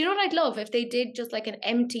me, do you know what I'd love? If they did just like an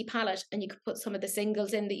empty palette and you could put some of the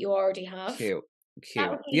singles in that you already have. Cute, That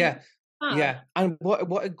would cute. be Yeah, fab. yeah. And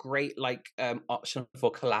what a great like option for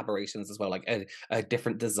collaborations as well. Like a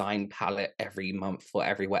different design palette every month or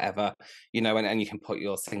every whatever, and you can put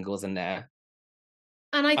your singles in there.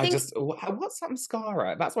 And I I think, just what's that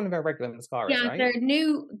mascara? That's one of their regular mascaras, yeah, right?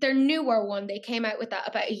 their newer one, they came out with that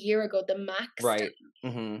about a year ago, the Max, Right.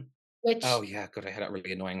 Mm-hmm. which, Oh yeah, God, I had that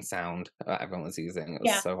really annoying sound that everyone was using. It was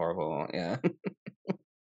yeah, so horrible. Yeah.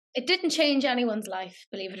 it didn't change anyone's life,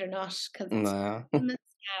 believe it or not, because it's No. mascara.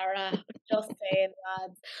 I'm just saying,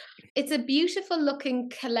 lads. It's a beautiful looking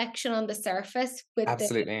collection on the surface with the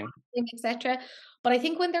Absolutely. etc. But I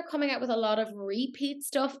think when they're coming out with a lot of repeat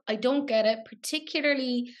stuff, I don't get it,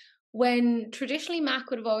 particularly when traditionally MAC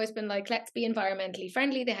would have always been like, let's be environmentally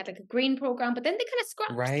friendly. They had like a green program, but then they kind of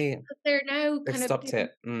scrapped it, Right. because they're now They've kind of stopped doing,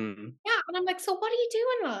 it. Mm. yeah. And I'm like, so what are you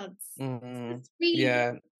doing, lads? Mm. It's really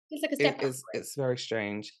Yeah. feels like a step It is backwards. it's very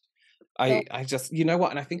strange. So I just you know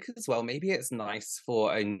what? And I think as well, maybe it's nice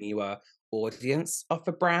for a newer audience of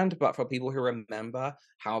the brand, but for people who remember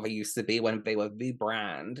how they used to be when they were the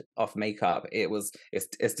brand of makeup, it's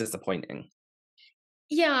disappointing.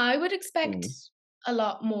 yeah, I would expect Mm, a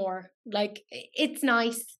lot more. Like, it's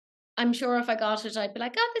nice. I'm sure if I got it, I'd be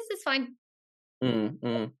like, oh, this is fine.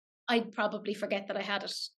 mm. I'd probably forget that I had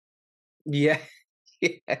it. Yeah, yeah,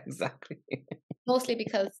 exactly. Mostly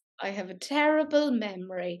because I have a terrible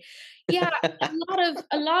memory. Yeah,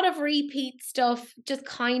 a lot of repeat stuff, just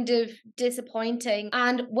kind of disappointing.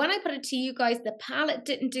 And when I put it to you guys, the palette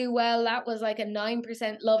didn't do well. That was like a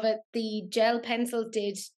 9% love it. The gel pencils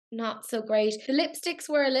did not so great. The lipsticks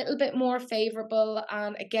were a little bit more favorable.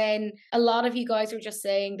 And again, a lot of you guys were just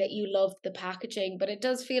saying that you loved the packaging, but it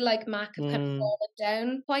does feel like MAC have kind of Mm. fallen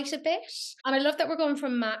down quite a bit. And I love that we're going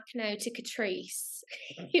from MAC now to Catrice.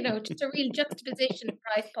 Just a real juxtaposition of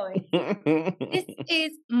price point. This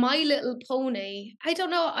is My Little Pony. I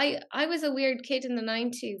don't know. I was a weird kid in the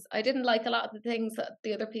 90s. I didn't like a lot of the things that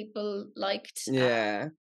the other people liked. Yeah,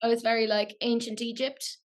 I was very like ancient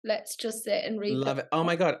Egypt. Let's just sit and read the love it. Oh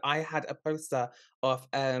my God, I had a poster of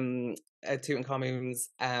Tutankhamun's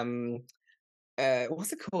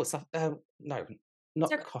what's it called? No, not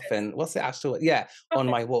sarcophagus. coffin. What's the actual? Yeah, on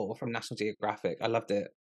Sarcophagus. my wall from National Geographic. I loved it.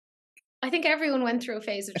 I think everyone went through a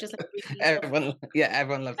phase of just like really love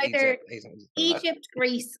Everyone loved either Egypt. Egypt was so much. Egypt,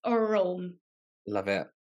 Greece, or Rome. Love it.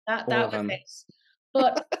 All That of was them. it.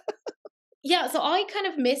 But yeah, so I kind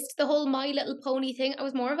of missed the whole My Little Pony thing. I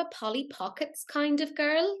was more of a Polly Pockets kind of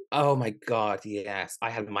girl. Oh my God, yes.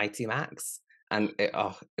 I had Mighty Max and it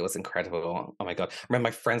was incredible. Oh my God. I remember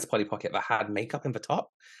my friend's Polly Pocket that had makeup in the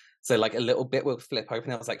top. So like a little bit would flip open.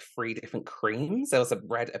 There was like three different creams. There was a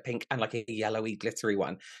red, a pink, and like a yellowy glittery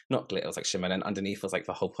one. Not glitter, it was like shimmer, and underneath was like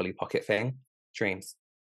the whole Polly Pocket thing. Dreams.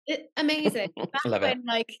 Amazing. Back Love it. when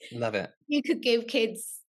like Love it. you could give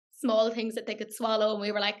kids small things that they could swallow, and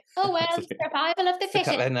we were like, "Oh well, Absolutely. survival of the Stick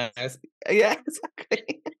up fittest. their nose. Yeah,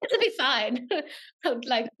 exactly. It'll be fine."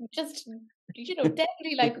 Like, just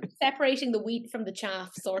definitely like separating the wheat from the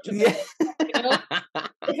chaff, sort of a Yeah. thing. You know,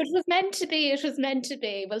 if it was meant to be, it was meant to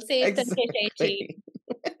be. We'll save them hit 18.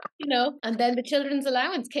 Exactly. You know, and then the children's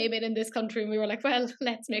allowance came in this country, and we were like, well,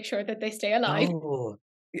 let's make sure that they stay alive. Oh.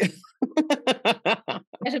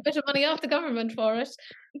 Get a bit of money off the government for it.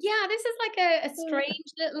 Yeah, this is like a strange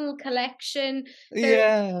little collection. There's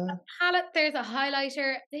Yeah. palette, there's a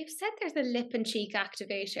highlighter. They've said there's a lip and cheek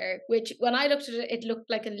activator, which when I looked at it, it looked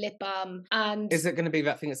like a lip balm. And Is it gonna be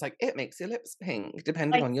that thing that's like, "It makes your lips pink,"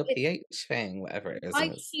 depending like on your it, pH thing, whatever it is, I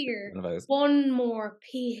and it's hear one of those. one more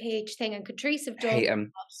pH thing, and Catrice have done Hate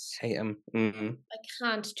 'em. what Hate 'em. Mhm. I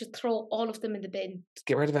can't just throw all of them in the bin.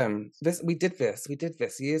 Get rid of him. We did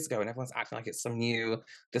this years ago, and everyone's acting like it's some new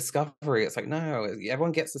discovery. It's like, no,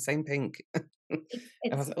 everyone gets the same pink. And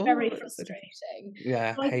I was It's like, very "Oh, it's so different." frustrating.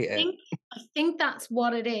 Yeah, So hate it. I think that's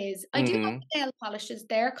what it is. I do like Mhm. the nail polishes.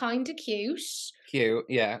 They're kinda cute. Cute,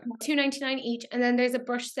 yeah. $2.99 each, and then there's a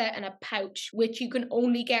brush set and a pouch, which you can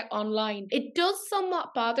only get online. It does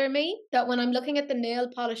somewhat bother me that when I'm looking at the nail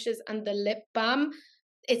polishes and the lip balm,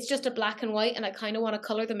 it's just a black and white, and I kinda wanna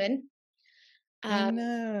colour them in. I Um,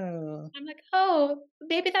 know. I'm like, "Oh,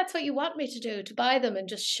 maybe that's what you want me to do, to buy them and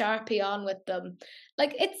just Sharpie on with them."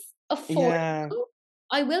 Like, it's Yeah. affordable.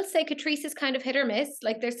 I will say Catrice is kind of hit or miss.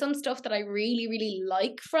 Like, there's some stuff that I really, really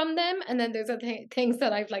like from them, and then there's other things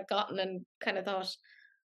that I've, like, gotten and kinda thought,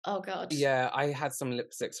 "Oh god." Yeah, I had some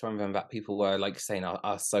lipsticks from them that people were, like, saying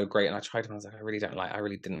are so great, and I tried them, I was like, I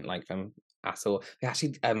really didn't like them at all. They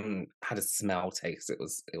actually, had a smell taste, it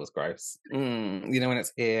was gross. You know, when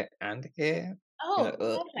it's here and here? You're like, Oh,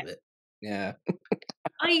 "Ugh, okay. bleh." Yeah.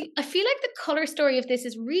 I feel like the color story of this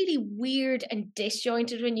is really weird and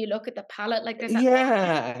disjointed when you look at the palette. Like, there's that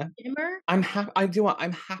Yeah. shimmer. I do what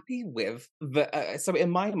I'm happy with the so in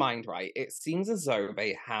my mind, right, it seems as though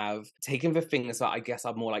they have taken the things that I guess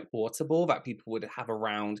are more like portable that people would have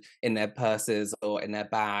around in their purses or in their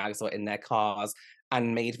bags or in their cars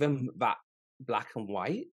and made them that black and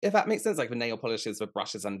white, if that makes sense. Like the nail polishes, the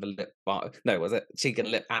brushes, and the lip bar. No, was it cheek and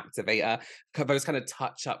lip activator? Those kind of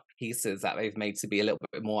touch up pieces that they've made to be a little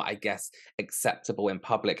bit more, I guess, acceptable in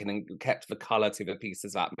public and then kept the color to the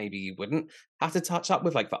pieces that maybe you wouldn't have to touch up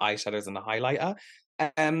with, like the eyeshadows and the highlighter.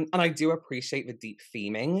 And I do appreciate the deep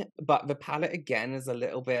theming, but the palette again is a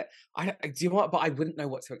little bit. I do what, but I wouldn't know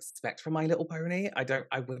what to expect from My Little Pony.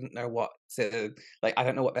 I wouldn't know what to like. I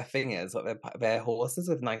don't know what their thing is. What their horses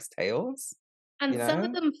with nice tails. You And some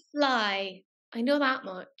of know? them fly. I know that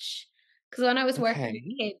much. Because when I was working with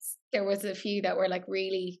Okay. kids, there was a few that were, like,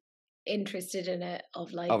 really interested in it,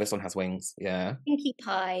 of, Oh, like, this one has wings. Yeah. Pinkie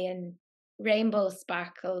Pie and rainbow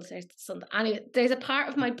sparkles or something. Anyway, there's a part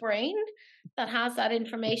of my brain that has that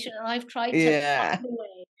information, and I've tried to Yeah. find a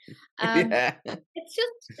way. Yeah. It's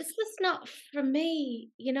just not for me,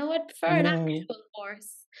 you know. I'd prefer an No. actual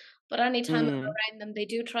horse, but anytime I'm Mm. around them, they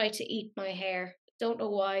do try to eat my hair. Don't know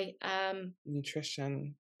why.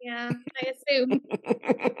 Nutrition. Yeah, I assume.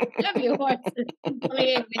 Love you, horses,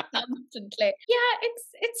 bullying me constantly. Yeah,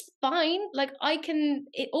 it's fine. Like, I can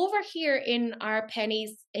over here in our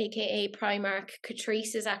Pennies, aka Primark,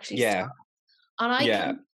 Catrice is actually Yeah. stopped, and I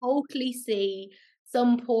Yeah. can totally see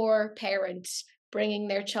some poor parent bringing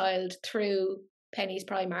their child through Pennies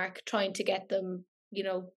Primark, trying to get them,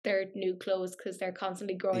 their new clothes because they're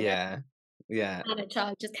constantly growing out, Yeah. Yeah. and a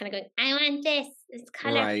child just kind of going, "I want this. It's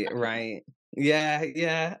colorful." Right, right. Yeah,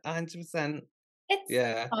 yeah, 100%. It's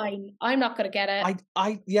Yeah. fine. I'm not gonna get it.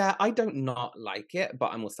 I don't not like it,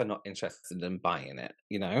 but I'm also not interested in buying it,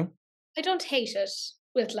 you know? I don't hate it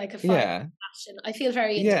with, like, a fine Yeah. passion. I feel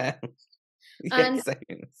very Yeah. Yeah, and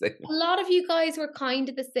same, same. a lot of you guys were kind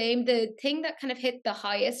of the same. The thing that kind of hit the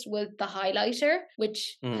highest was the highlighter,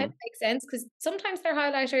 which kind Mm. of makes sense because sometimes their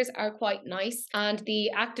highlighters are quite nice. And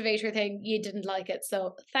the activator thing, you didn't like it.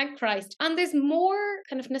 So thank Christ. And there's more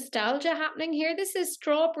kind of nostalgia happening here. This is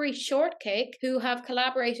Strawberry Shortcake, who have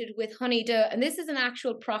collaborated with Honeydew. And this is an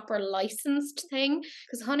actual proper licensed thing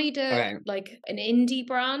because Honeydew, Okay. like an indie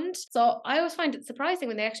brand. So I always find it surprising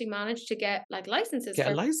when they actually manage to get like licenses Get a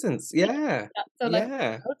for. license. Yeah. So, like,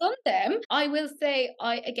 Yeah. well done them. I will say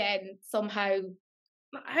I again somehow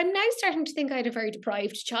I'm now starting to think I had a very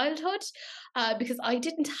deprived childhood, because I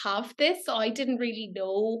didn't have this, so I didn't really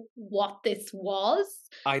know what this was.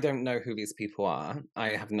 I don't know who these people are. I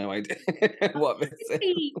have no idea what this is.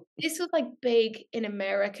 This was like big in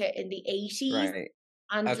America in the 80s Right.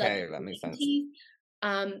 and like Okay, that makes sense.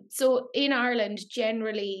 90s. So in Ireland,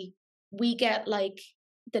 generally we get like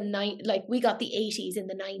we got the 80s in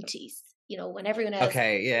the 90s, when everyone else,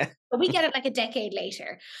 Okay, yeah. but we get it like a decade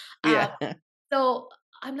later. Um, Yeah. So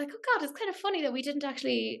I'm like, oh God, it's kind of funny that we didn't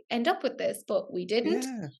actually end up with this, but we didn't.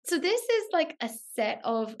 Yeah. So this is like a set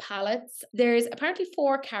of palettes. There's apparently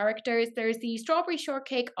 4 characters. There's the strawberry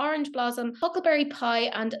shortcake, orange blossom, huckleberry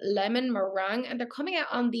pie, and lemon meringue, and they're coming out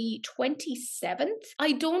on the 27th.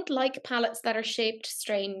 I don't like palettes that are shaped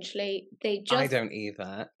strangely. They I just don't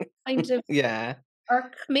either. kind of Yeah.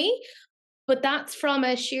 irk me. But that's from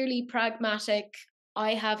a sheerly pragmatic,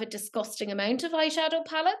 I have a disgusting amount of eyeshadow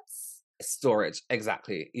palettes. Storage,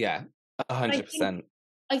 exactly. Yeah. I think 100%.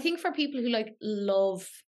 I think for people who like love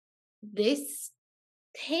this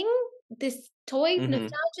thing, this toy Mhm.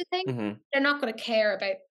 nostalgia thing, Mhm. they're not going to care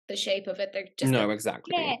about the shape of it. They're just No, like, yeah,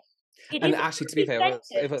 exactly. it And is actually, to be pretty fair,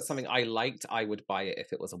 scented. if it's something I liked, I would buy it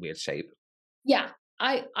if it was a weird shape. Yeah,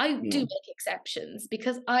 I do Mm. make exceptions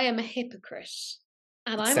because I am a hypocrite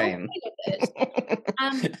and I'm Same. okay with it.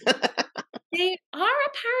 Um, they are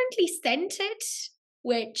apparently scented,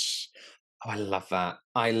 which Oh, I love that.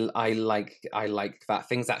 I like that.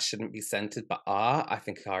 Things that shouldn't be scented but are, I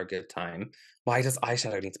think are a good time. Why does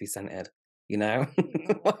eyeshadow need to be scented? You know?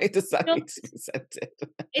 Why does that you know, need to be scented?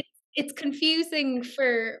 it's confusing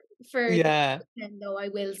for the Yeah. men, though, I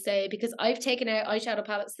will say, because I've taken out eyeshadow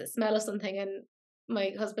palettes that smell of something, and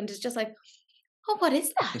my husband is just like, "Oh, what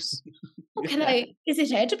is that? Oh, can Yeah. is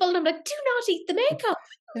it edible?" And I'm like, "Do not eat the makeup.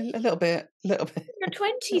 A little bit, In your little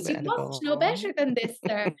 20s, bit you must know edible. better than this,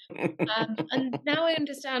 sir." And now I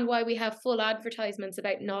understand why we have full advertisements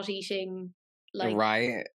about not eating, like,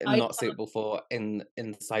 Right? eye Not suitable for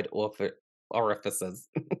inside orifices.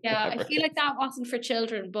 yeah, I Whatever feel it like is. that wasn't for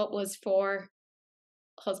children, but was for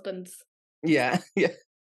husbands. Yeah, yeah.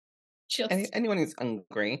 Just Anyone who's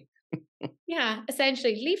hungry. yeah,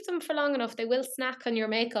 essentially, leave them for long enough, they will snack on your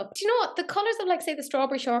makeup. Do you know what? The colours of, like, say, the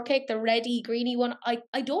strawberry shortcake, the reddy, greeny one,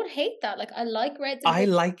 I don't hate that. Like, I like reds and I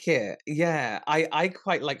greens. like it. Yeah. I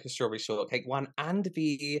quite like the strawberry shortcake one and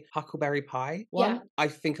the huckleberry pie Yeah, one. I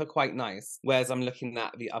think are quite nice. Whereas I'm looking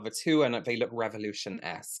at the other two and they look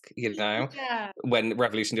Revolution-esque, you know? yeah, When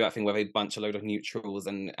Revolution do that thing where they bunch a load of neutrals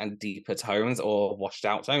and deeper tones or washed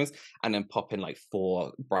out tones and then pop in like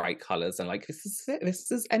 4 bright colours and like this is it,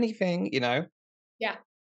 this is anything, you know? yeah.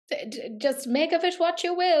 Just make of it what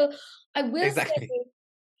you will. I will Exactly. say,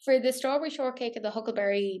 for the strawberry shortcake and the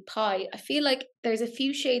huckleberry pie, I feel like there's a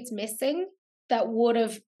few shades missing that would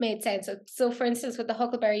have made sense. So for instance, with the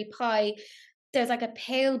huckleberry pie, there's like a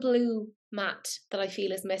pale blue matte that I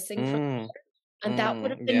feel is missing from, Mm, and that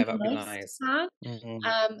would have yeah, been that'd be nice nice. to have.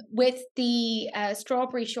 Mhm. With the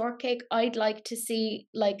strawberry shortcake, I'd like to see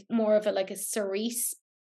like more of a cerise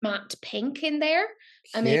matte pink in there,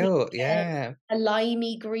 and maybe Cute, a, yeah. a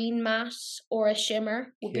limey green matte or a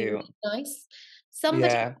shimmer would be Cute. really nice.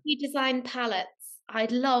 Somebody Yeah. design palettes.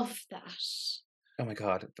 I'd love that. Oh my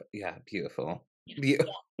god, yeah, beautiful. Yeah.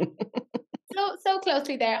 Beautiful. So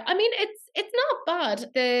closely there. I mean, it's not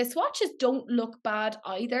bad. The swatches don't look bad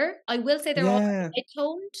either. I will say they're all Yeah. light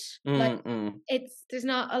toned. Like Mm. there's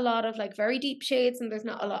not a lot of like very deep shades and there's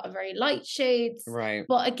not a lot of very light shades. Right.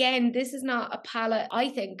 But again, this is not a palette, I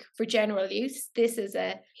think, for general use. This is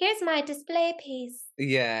a here's my display piece.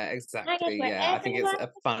 Yeah, Hang it exactly, yeah, I wherever think you it's want a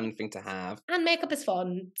to see. fun thing to have. And makeup is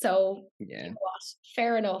fun. So you Yeah. know what?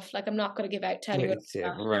 Fair enough. Like I'm not gonna give out to anyone. Me too,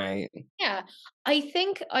 right. Yeah, I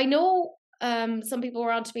think I know some people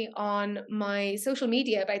were on to me on my social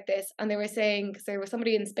media about this, and they were saying, because there was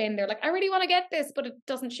somebody in Spain, they're like, I really want to get this, but it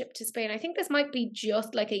doesn't ship to Spain. I think this might be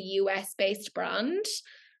just like a US based brand.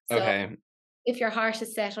 So Okay. if your heart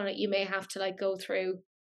is set on it, you may have to like go through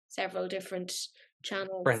several different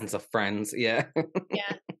channels. Friends of friends, yeah.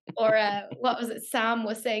 Yeah. Or what was it Sam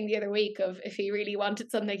was saying the other week of if he really wanted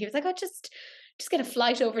something, he was like, oh, just get a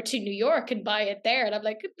flight over to New York and buy it there. And I'm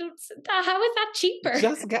like, how is that cheaper?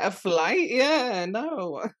 Just get a flight, yeah,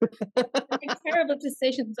 no. Making terrible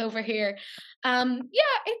decisions over here. Yeah,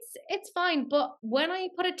 it's fine. But when I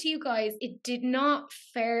put it to you guys, it did not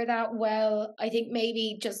fare that well. I think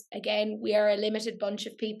maybe just again, we are a limited bunch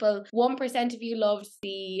of people. 1% of you loved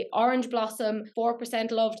the orange blossom,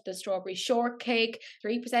 4% loved the strawberry shortcake,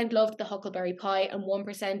 3% loved the huckleberry pie, and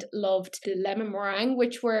 1% loved the lemon meringue,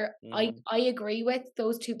 which were Mm, I agree with.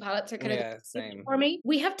 Those two palettes are kind of yeah, the same. for me.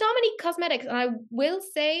 We have Dominique Cosmetics, and I will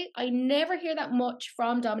say I never hear that much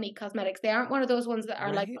from Dominique Cosmetics. They aren't one of those ones that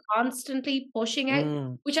are like Right? constantly pushing out,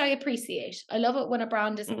 Mm, which I appreciate. I love it when a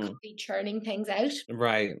brand isn't mm, constantly churning things out.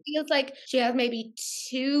 right. Feels like she has maybe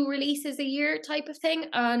 2 releases a year type of thing.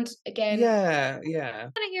 And again, Yeah, yeah.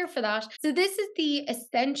 kind of here for that. So this is the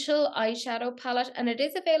Essential Eyeshadow Palette, and it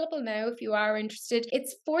is available now if you are interested.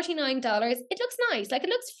 It's $49. It looks nice. Like, it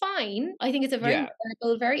looks fine. I think it's a very Yeah.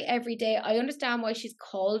 wearable, very everyday. I understand why she's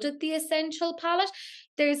called it the Essential Palette.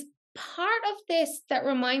 There's part of this that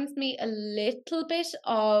reminds me a little bit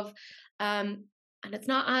of, and it's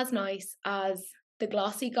not as nice as the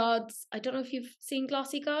Glossy Gods. I don't know if you've seen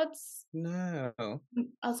Glossy Gods. No.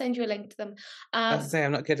 I'll send you a link to them. As I say,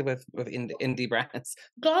 I'm not good with indie brands.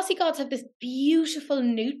 Glossy Gods have this beautiful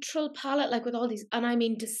neutral palette, like with all these, and I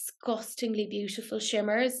mean disgustingly beautiful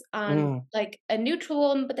shimmers, and Mm, like a neutral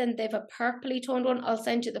one, but then they've a purpley toned one. I'll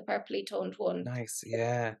send you the purpley toned one nice,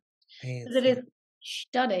 yeah. because it Please. is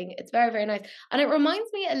stunning. It's very, very nice. And it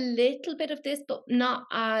reminds me a little bit of this, but not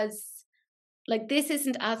as, like, this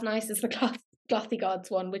isn't as nice as the Glossy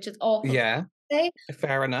Gods one, which is awful to Yeah, say.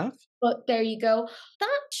 fair enough. But there you go.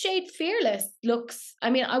 That shade Fearless looks, I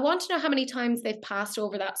mean, I want to know how many times they've passed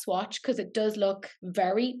over that swatch because it does look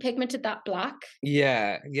very pigmented, that black.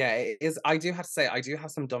 Yeah, yeah, it is. I do have to say, I do have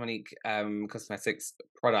some Dominique cosmetics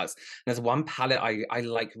products. There's one palette I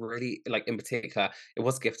like really like in particular. It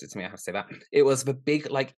was gifted to me, I have to say that. It was the big,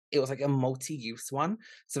 like it was like a multi-use one.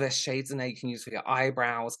 So there's shades in there you can use for your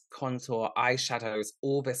eyebrows, contour, eyeshadows,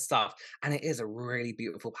 all this stuff. And it is a really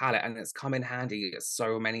beautiful palette and it's come in handy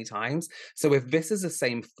so many times. So if this is the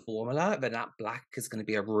same formula, then that black is going to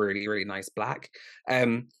be a really, really nice black.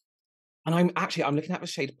 Um, and I'm looking at the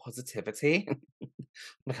shade Positivity.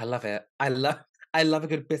 Like, I love it. I love a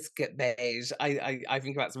good biscuit beige. I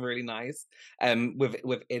think that's really nice.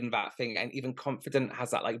 Within that thing, and even Confident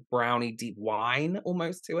has that like brownie deep wine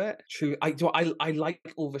almost to it. True. I like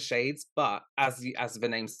all the shades, but as the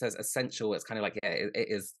name says, essential. It's kind of like yeah, it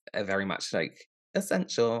is a very much like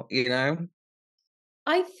essential. You know.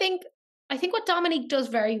 I think I think what Dominique does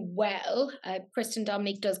very well, Kristen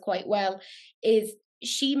Dominique does quite well, is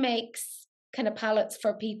she makes kind of palettes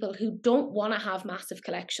for people who don't want to have massive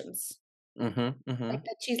collections. Mhm. Like Mhm.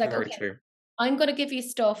 that she's like, Very okay, true. I'm going to give you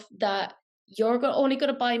stuff that only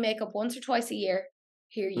going to buy makeup once or twice a year.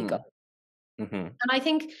 Here you go. Mm. Mhm. And I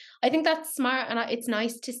think that's smart, and it's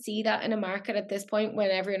nice to see that in a market at this point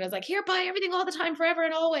when everyone is like, here, buy everything all the time, forever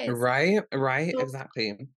and always. Right. Right. So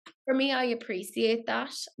Exactly. for me, I appreciate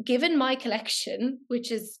that. Given my collection,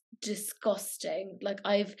 which is disgusting, like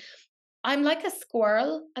I'm like a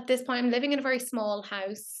squirrel at this point. I'm living in a very small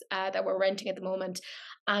house that we're renting at the moment,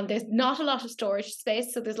 and there's not a lot of storage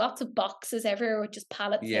space, so there's lots of boxes everywhere with just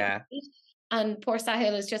palettes inside. Yeah. And poor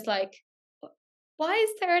Sahil is just like, why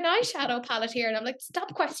is there an eyeshadow palette here? And I'm like,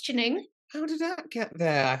 stop questioning. How did that get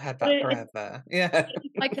there? I've had But that forever. Yeah.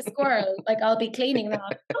 it's like a squirrel. Like I'll be cleaning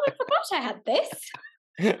that. Oh, I forgot I had this.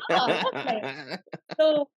 Oh, lovely.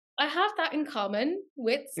 So I have that in common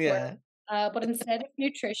with squirrels. Yeah. But instead of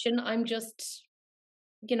nutrition, I'm just,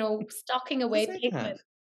 stocking That's away fair pigment. enough.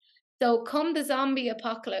 So come the zombie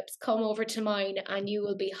apocalypse, come over to mine and you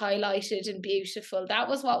will be highlighted and beautiful. That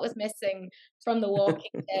was what was missing from The Walking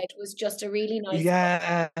Dead, was just a really nice.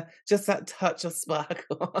 Yeah, just that touch of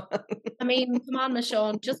sparkle. I mean, come on,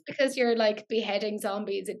 Michonne, just because you're like beheading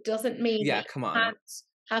zombies, it doesn't mean that Yeah, come you on. can't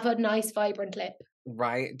have a nice, vibrant lip.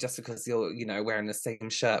 Right? Just because you're, wearing the same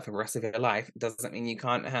shirt for the rest of your life doesn't mean you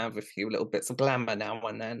can't have a few little bits of glamour now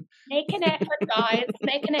and then. Make an effort, guys.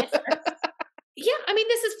 Make an effort. Yeah, I mean,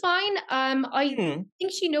 this is fine. I Hmm,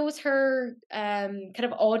 think she knows her kind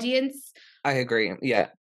of audience. I agree. Yeah.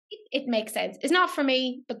 It makes sense. It's not for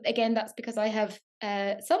me, but again, that's because I have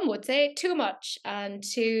some would say too much, and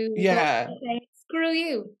to those Yeah. who say screw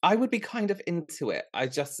you. I would be kind of into it.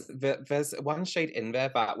 There's one shade in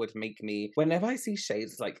there that would make me whenever I see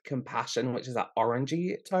shades like compassion, which is that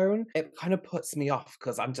orangey tone, it kind of puts me off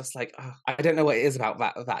because I'm just like, "Ugh," I don't know what it is about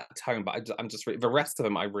that tone, but I'm just the rest of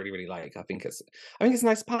them I really really like. I think it's a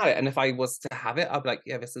nice palette, and if I was to have it, I'd be like,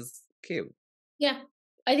 yeah, this is cute. Yeah,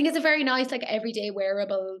 I think it's a very nice, like everyday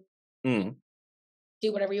wearable. Mm,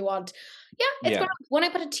 Do whatever you want. Yeah, it's yeah. grand. When I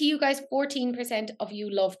put it to you guys, 14% of you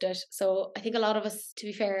loved it. So I think a lot of us, to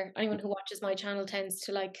be fair, anyone who watches my channel tends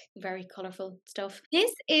to like very colourful stuff. This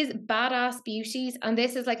is Badass Beauties, and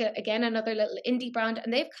this is like again another little indie brand,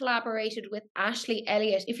 and they've collaborated with Ashley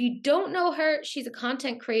Elliott. If you don't know her, she's a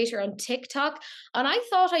content creator on TikTok, and I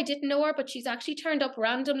thought I didn't know her, but she's actually turned up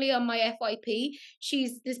randomly on my FYP.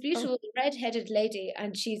 She's this Oh, beautiful red-headed lady,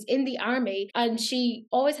 and she's in the army, and she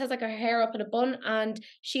always has like her hair up in a bun, and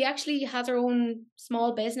she actually has her own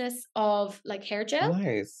small business of like hair gel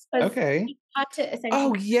nice. because Okay. she had to essentially.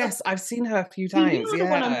 Oh yes, I've seen her a few You times. know the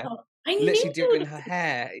one I'm Yeah. talking. I knew Literally you would doing have her seen.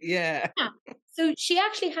 hair. Yeah. Yeah. So she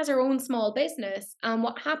actually has her own small business, and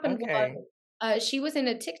what happened was Okay. She was in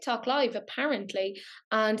a TikTok live apparently,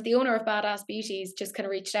 and the owner of Badass Beauties just kind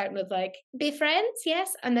of reached out and was like, "Be friends,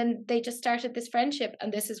 yes." And then they just started this friendship,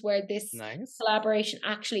 and this is where this Nice. collaboration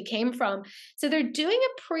actually came from. So they're doing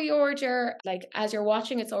a pre-order, like as you're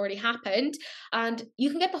watching, it's already happened, and you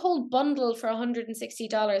can get the whole bundle for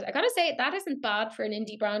 $160. I gotta say that isn't bad for an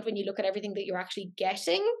indie brand when you look at everything that you're actually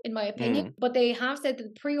getting, in my opinion. Mm, But they have said that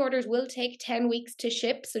the pre-orders will take 10 weeks to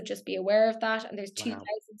ship, so just be aware of that. And there's wow.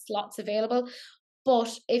 2,000 slots available.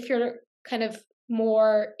 But if you're kind of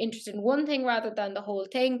more interested in one thing rather than the whole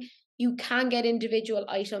thing, you can get individual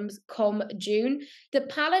items come June. The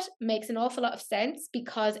palette makes an awful lot of sense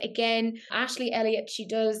because, again, Ashley Elliott, she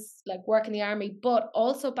does like work in the army, but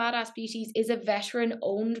also Badass Beauties is a veteran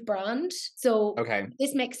owned brand. So Okay.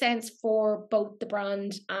 this makes sense for both the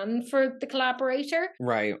brand and for the collaborator.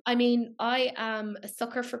 Right. I mean, I am a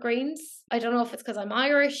sucker for greens. I don't know if it's because I'm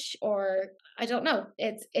Irish or I don't know.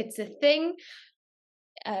 It's a thing.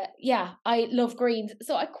 Yeah, I love greens.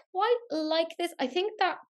 So I quite like this. I think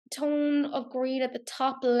that tone of green at the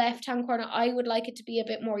top left hand corner, I would like it to be a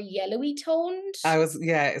bit more yellowy toned.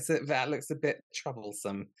 Yeah, that looks a bit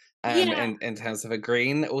troublesome, Yeah, in terms of a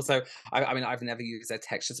green. Also, I mean, I've never used their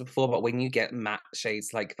textures before, but when you get matte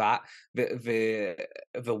shades like that,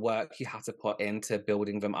 the work you have to put into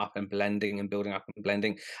building them up and blending and building up and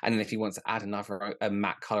blending, and then if you want to add another a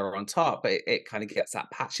matte color on top, it kind of gets that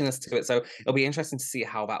patchiness to it. So it'll be interesting to see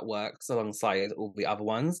how that works alongside all the other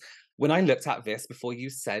ones. When I looked at this before you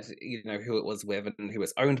said, you know, who it was with and who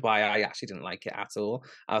it's owned by, I actually didn't like it at all.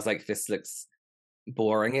 I was like, this looks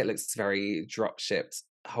boring. It looks very drop shipped,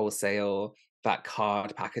 wholesale, that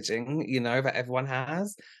card packaging, you know, that everyone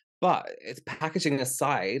has. But it's packaging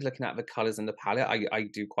aside, looking at the colors in the palette, I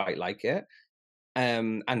do quite like it.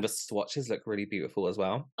 And the swatches look really beautiful as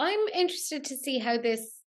well. I'm interested to see how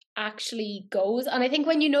this actually goes. And I think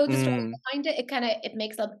when you know the story Mm, behind it, it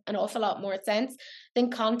makes an awful lot more sense.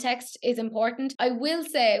 Then context is important. I will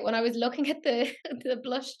say when I was looking at the the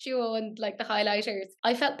blush duo and like the highlighters,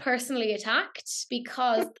 I felt personally attacked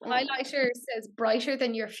because the highlighter says brighter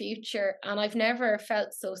than your future, and I've never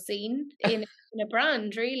felt so seen in a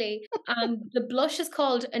brand really. And the blush is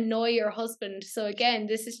called Annoy Your Husband. So again,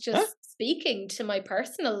 this is huh? just speaking to my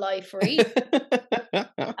personal life, really.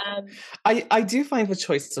 Um, I do find the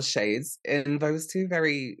choice of shades in those two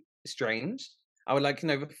very strange. I would like to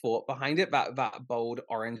know the thought behind it. That bold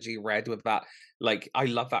orangey red with that, like I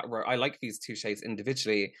love that. I like these two shades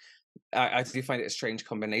individually. I do find it a strange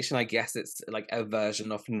combination. I guess it's like a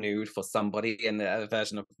version of nude for somebody and a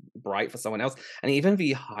version of bright for someone else. And even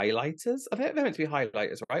the highlighters, they're meant to be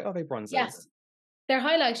highlighters, right? Are they yeah, bronzers? they're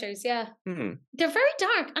highlighters, yeah. Hmm. They're very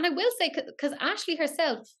dark, and I will say, because Ashley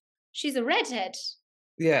herself, she's a redhead.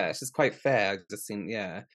 Yeah, she's quite fair. I've just seen,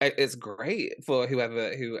 yeah, it's great for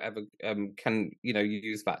whoever can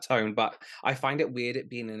use that tone. But I find it weird it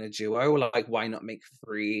being in a duo. Like, why not make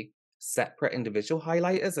three separate individual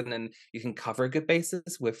highlighters and then you can cover a good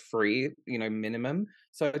basis with three, minimum.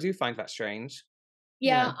 So I do find that strange.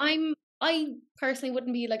 Yeah, Yeah. I personally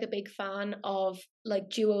wouldn't be like a big fan of like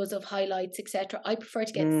duos of highlights, etc. I prefer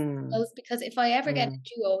to get Mm, singles because if I ever get mm, a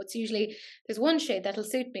duo, it's usually there's one shade that'll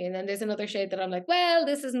suit me, and then there's another shade that I'm like, well,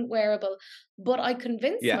 this isn't wearable. But I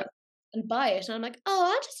convince yeah. myself and buy it, and I'm like,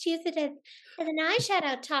 oh, I'll just use it as an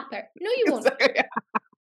eyeshadow topper. No, you won't.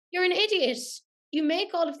 You're an idiot. You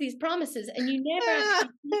make all of these promises and you never actually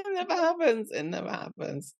keep It them. never happens. It never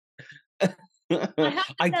happens. I have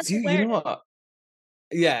the I do. You know self-awareness what?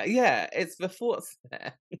 Yeah, yeah, it's the thoughts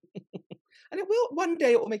there. And it will one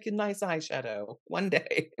day it will make a nice eyeshadow. One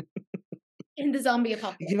day. in the zombie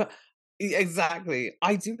apocalypse. You know exactly.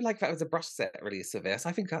 I do like that as a brush set release of this.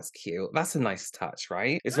 I think that's cute. That's a nice touch,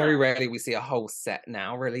 right? It's very Ah, rarely we see a whole set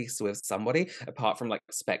now released with somebody, apart from like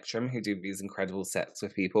Spectrum, who do these incredible sets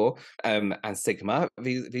with people, and Sigma.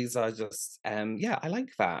 These are just yeah, I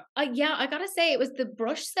like that. yeah, I gotta say it was the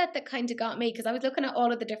brush set that kind of got me because I was looking at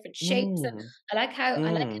all of the different shapes. And Mm, I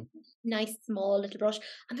like mm. a nice small little brush,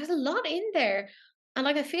 and there's a lot in there. And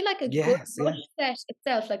like I feel like a good Yes, brush yeah. set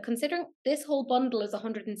itself, like considering this whole bundle is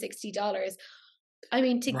 $160, I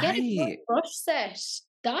mean to get a good Right. brush set,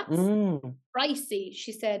 that's Mm. pricey.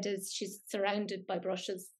 She said as she's surrounded by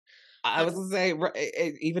brushes. I was Um, gonna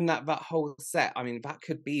say, even that whole set. I mean, that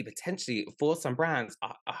could be potentially for some brands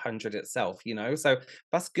a hundred itself. So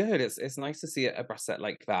that's good. It's nice to see a brush set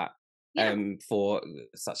like that. yeah. For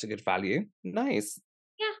such a good value. Nice.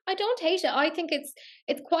 Yeah, I don't hate it. I think it's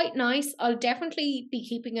quite nice. I'll definitely be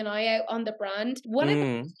keeping an eye out on the brand. When I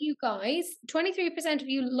Mm. asked you guys, 23% of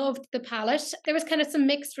you loved the palette. There was kind of some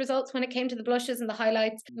mixed results when it came to the blushes and the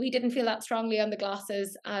highlights. We didn't feel that strongly on the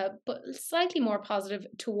glosses, but slightly more positive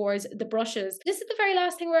towards the brushes. This is the very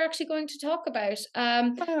last thing we're actually going to talk about.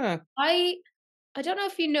 Ah, I I don't know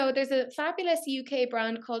if you know, there's a fabulous UK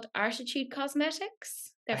brand called Artitude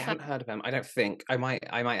Cosmetics. I haven't heard of them. I don't think. I might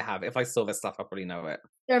have. If I saw this stuff, I'll probably know it.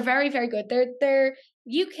 They're very, very good. They're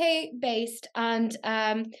UK based, and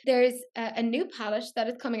there's a new palette that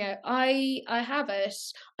is coming out. I have it,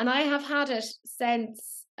 and I have had it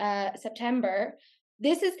since September.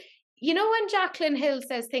 This is, you know, when Jacqueline Hill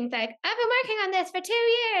says things like, "I've been working on this for 2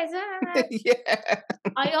 years." Yeah.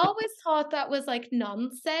 I always thought that was like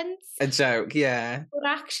nonsense, A joke, yeah. but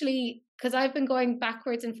actually, because I've been going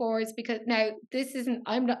backwards and forwards, because now this isn't,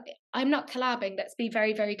 I'm not collabing, let's be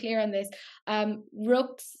very, very clear on this.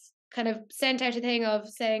 Rooks kind of sent out a thing of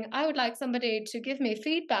saying, I would like somebody to give me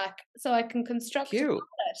feedback so I can construct a Cute.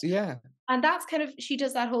 palette. Yeah. And that's kind of, she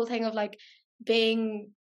does that whole thing of like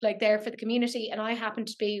being like there for the community. And I happen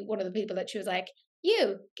to be one of the people that she was like,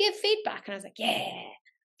 you give feedback. And I was like, yeah,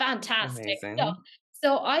 fantastic stuff. Amazing.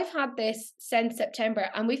 So I've had this since September,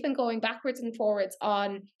 and we've been going backwards and forwards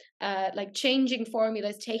on like changing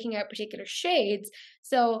formulas, taking out particular shades.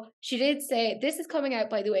 So she did say this is coming out,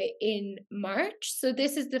 by the way, in March. So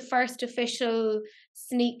this is the first official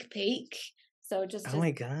sneak peek. So just Oh as my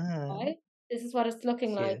god. this is what it's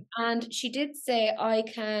looking like. Cute. And she did say I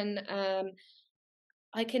can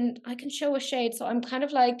show a shade. So I'm kind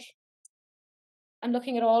of like, I'm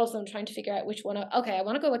looking at all of them trying to figure out which one. Okay, I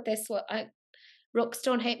want to go with this one. Rooks,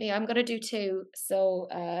 don't hate me. I'm gonna do two. So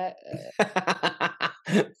said,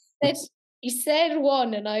 you said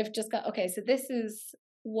one, and I've just got, okay. So this is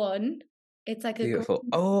one. It's like a green. Beautiful.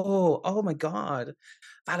 Oh, oh my god.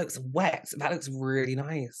 That looks wet. That looks really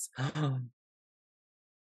nice. Oh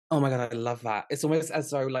my god, I love that. It's almost as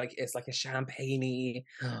though like it's like a champagne-y.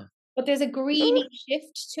 But there's a greeny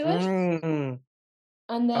shift to it, Mm.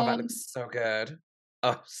 and Oh, that then looks so good.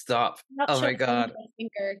 Oh, stop. not Oh my showing my god.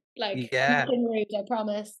 finger, like Yeah. nothing rude, I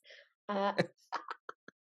promise. Uh,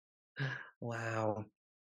 Wow.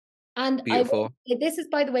 and I will Beautiful. say, this is,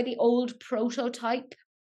 by the way, the old prototype,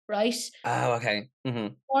 right? Oh, okay.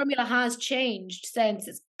 Mhm. Formula has changed since,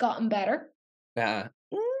 it's gotten better. Yeah.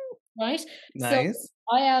 Mm, Right? So nice.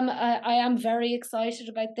 I am very excited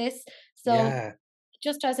about this. So Yeah.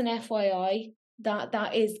 just as an FYI,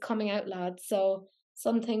 that is coming out, lads. So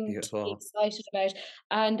something to be Beautiful. excited about.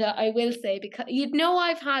 And I will say, because you'd know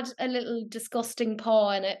I've had a little disgusting paw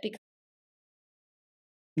in it. Because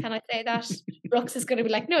can I say that? Brooks is going to be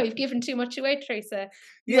like, no, you've given too much away, Teresa.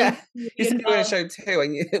 You will Yeah. never You be said you were gonna involved. show 2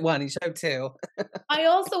 and you one, you showed 2. I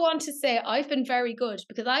also want to say I've been very good,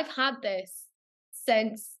 because I've had this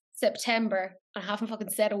since September. I haven't fucking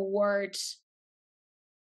said a word.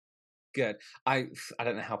 Good. I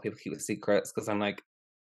don't know how people keep the secrets because 'cause I'm like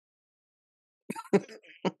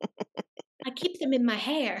I keep them in my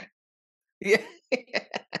hair. yeah.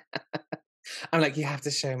 I'm like, "You have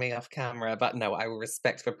to show me off camera," but no, I will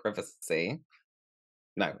respect for privacy.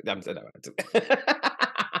 No, I'm so no.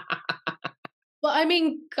 But I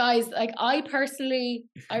mean, guys, like I personally,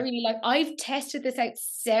 I really like, I've tested this out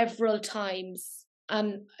several times,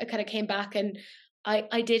 and I kind of came back, and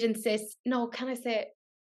I did insist, no, can I say it?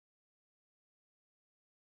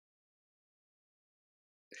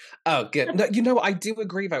 Oh, good. No, you know what? I do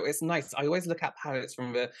agree though. It's nice. I always look at palettes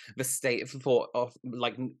from the state of thought of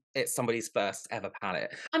like it's somebody's first ever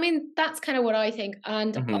palette. I mean, that's kind of what I think.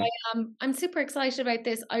 And Mhm. I'm super excited about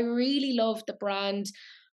this. I really love the brand.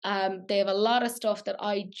 They have a lot of stuff that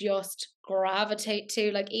I just gravitate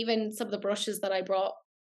to. Like even some of the brushes that I brought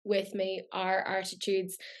with me are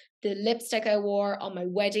Artitudes. The lipstick I wore on my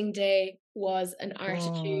wedding day was an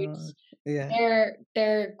Artitude. Oh, yeah.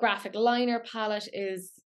 Their graphic liner palette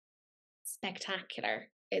is spectacular.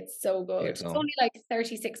 It's so good. It's Beautiful. only like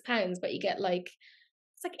 £36, but you get like,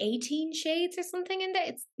 it's like 18 shades or something in there.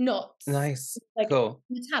 It's nuts. Nice. It's like Cool.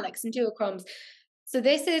 metallics and duochromes. So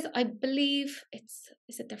this is, I believe it's,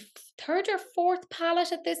 is it their third or fourth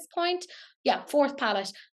palette at this point? Yeah, fourth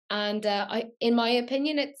palette. And in my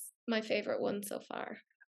opinion, it's my favorite one so far.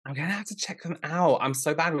 I'm gonna have to check them out. I'm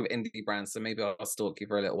so bad with indie brands, so maybe I'll stalk you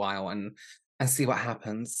for a little while and see what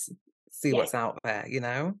happens. See Yeah, what's out there, you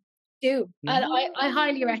know? do. And I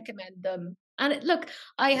highly Mm. recommend them. And look,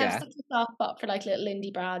 I have Yeah. such a soft spot for like little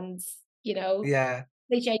indie brands, you know. Yeah.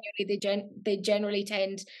 They genuinely, they generally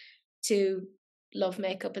tend to love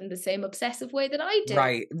makeup in the same obsessive way that I do.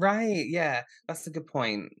 Right, yeah, that's a good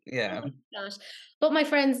point, I yeah. like that. But my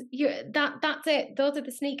friends, that's it. Those are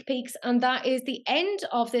the sneak peeks, and that is the end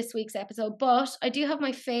of this week's episode. But I do have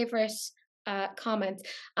my favorite comments,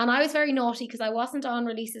 and I was very naughty because I wasn't on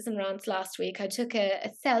releases and rants last week. I took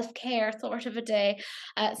a self care sort of a day,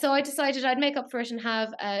 so I decided I'd make up for it and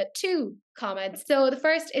have two comments. So the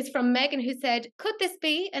first is from Megan, who said, "Could this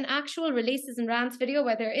be an actual releases and rants video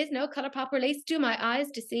where there is no Colourpop release? Do my eyes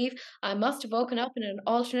deceive? I must have woken up in an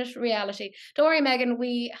alternate reality." Don't worry, Megan.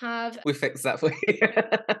 We have. We fixed that for you.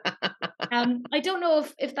 I don't know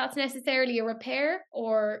if that's necessarily a repair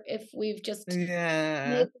or if we've just Yeah.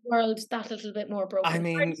 made the world that little bit more I broken. Hard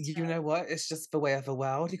mean, to you tell. know what? It's just the way of the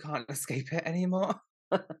world. You can't escape it anymore.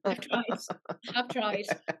 I've tried. I've tried.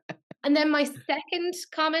 And then my second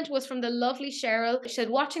comment was from the lovely Cheryl. She said,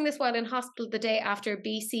 "Watching this while in hospital the day after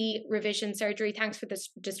BC revision surgery. Thanks for the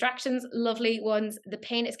distractions. Lovely ones. The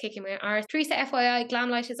pain is kicking my arse. Teresa, FYI,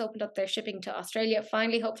 Glamlight has opened up their shipping to Australia.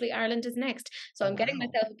 Finally, hopefully Ireland is next. So Oh, I'm getting wow.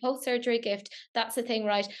 myself a post-surgery gift. That's the thing,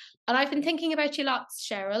 right?" And I've been thinking about you lots,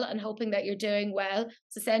 Cheryl, and hoping that you're doing well.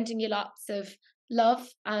 So sending you lots of love.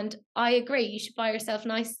 And I agree, you should buy yourself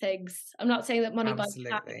nice things. I'm not saying that money buys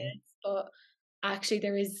Absolutely. happiness, but actually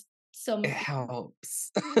there is It some,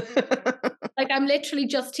 helps. like, I'm literally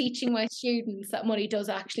just teaching my students that money does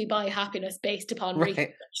actually buy happiness based upon Right.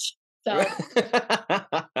 research. So,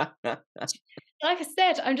 like I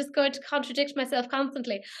said, I'm just going to contradict myself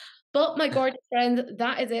constantly. But my gorgeous friends,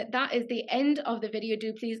 that is it. That is the end of the video.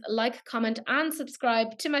 Do please like, comment, and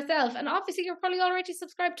subscribe to myself. And obviously, you're probably already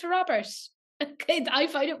subscribed to Robert. Okay, I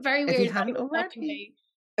find it very If you weird that haven't he's watching already. me.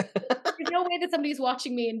 There's no way that somebody's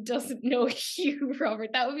watching me and doesn't know you,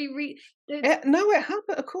 Robert. That would be No, it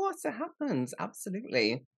happened. Of course, it happens.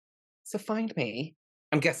 Absolutely. So find me.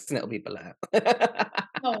 I'm guessing it'll be below.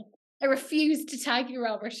 no. I refuse to tag you,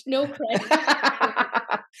 Robert. No credit.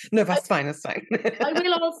 No, that's fine. That's fine. I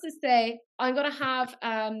will also say I'm going to have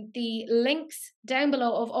the links down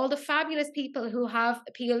below of all the fabulous people who have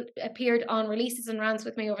appeared on releases and rants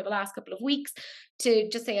with me over the last couple of weeks, to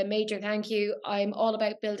just say a major thank you. I'm all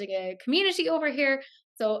about building a community over here.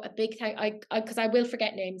 So a big thank, because I will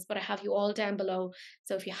forget names, but I have you all down below.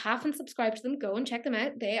 So if you haven't subscribed to them, go and check them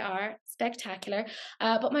out. They are spectacular.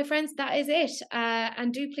 But my friends, that is it.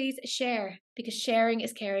 And do please share, because sharing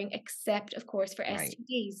is caring, except of course for Right.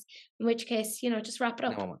 STDs. In which case, just wrap it No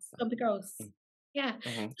up. one wants that. Don't be gross. Yeah.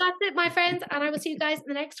 Mhm. So that's it, my friends, and I will see you guys in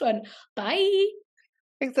the next one. Bye.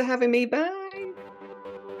 Thanks for having me. Bye.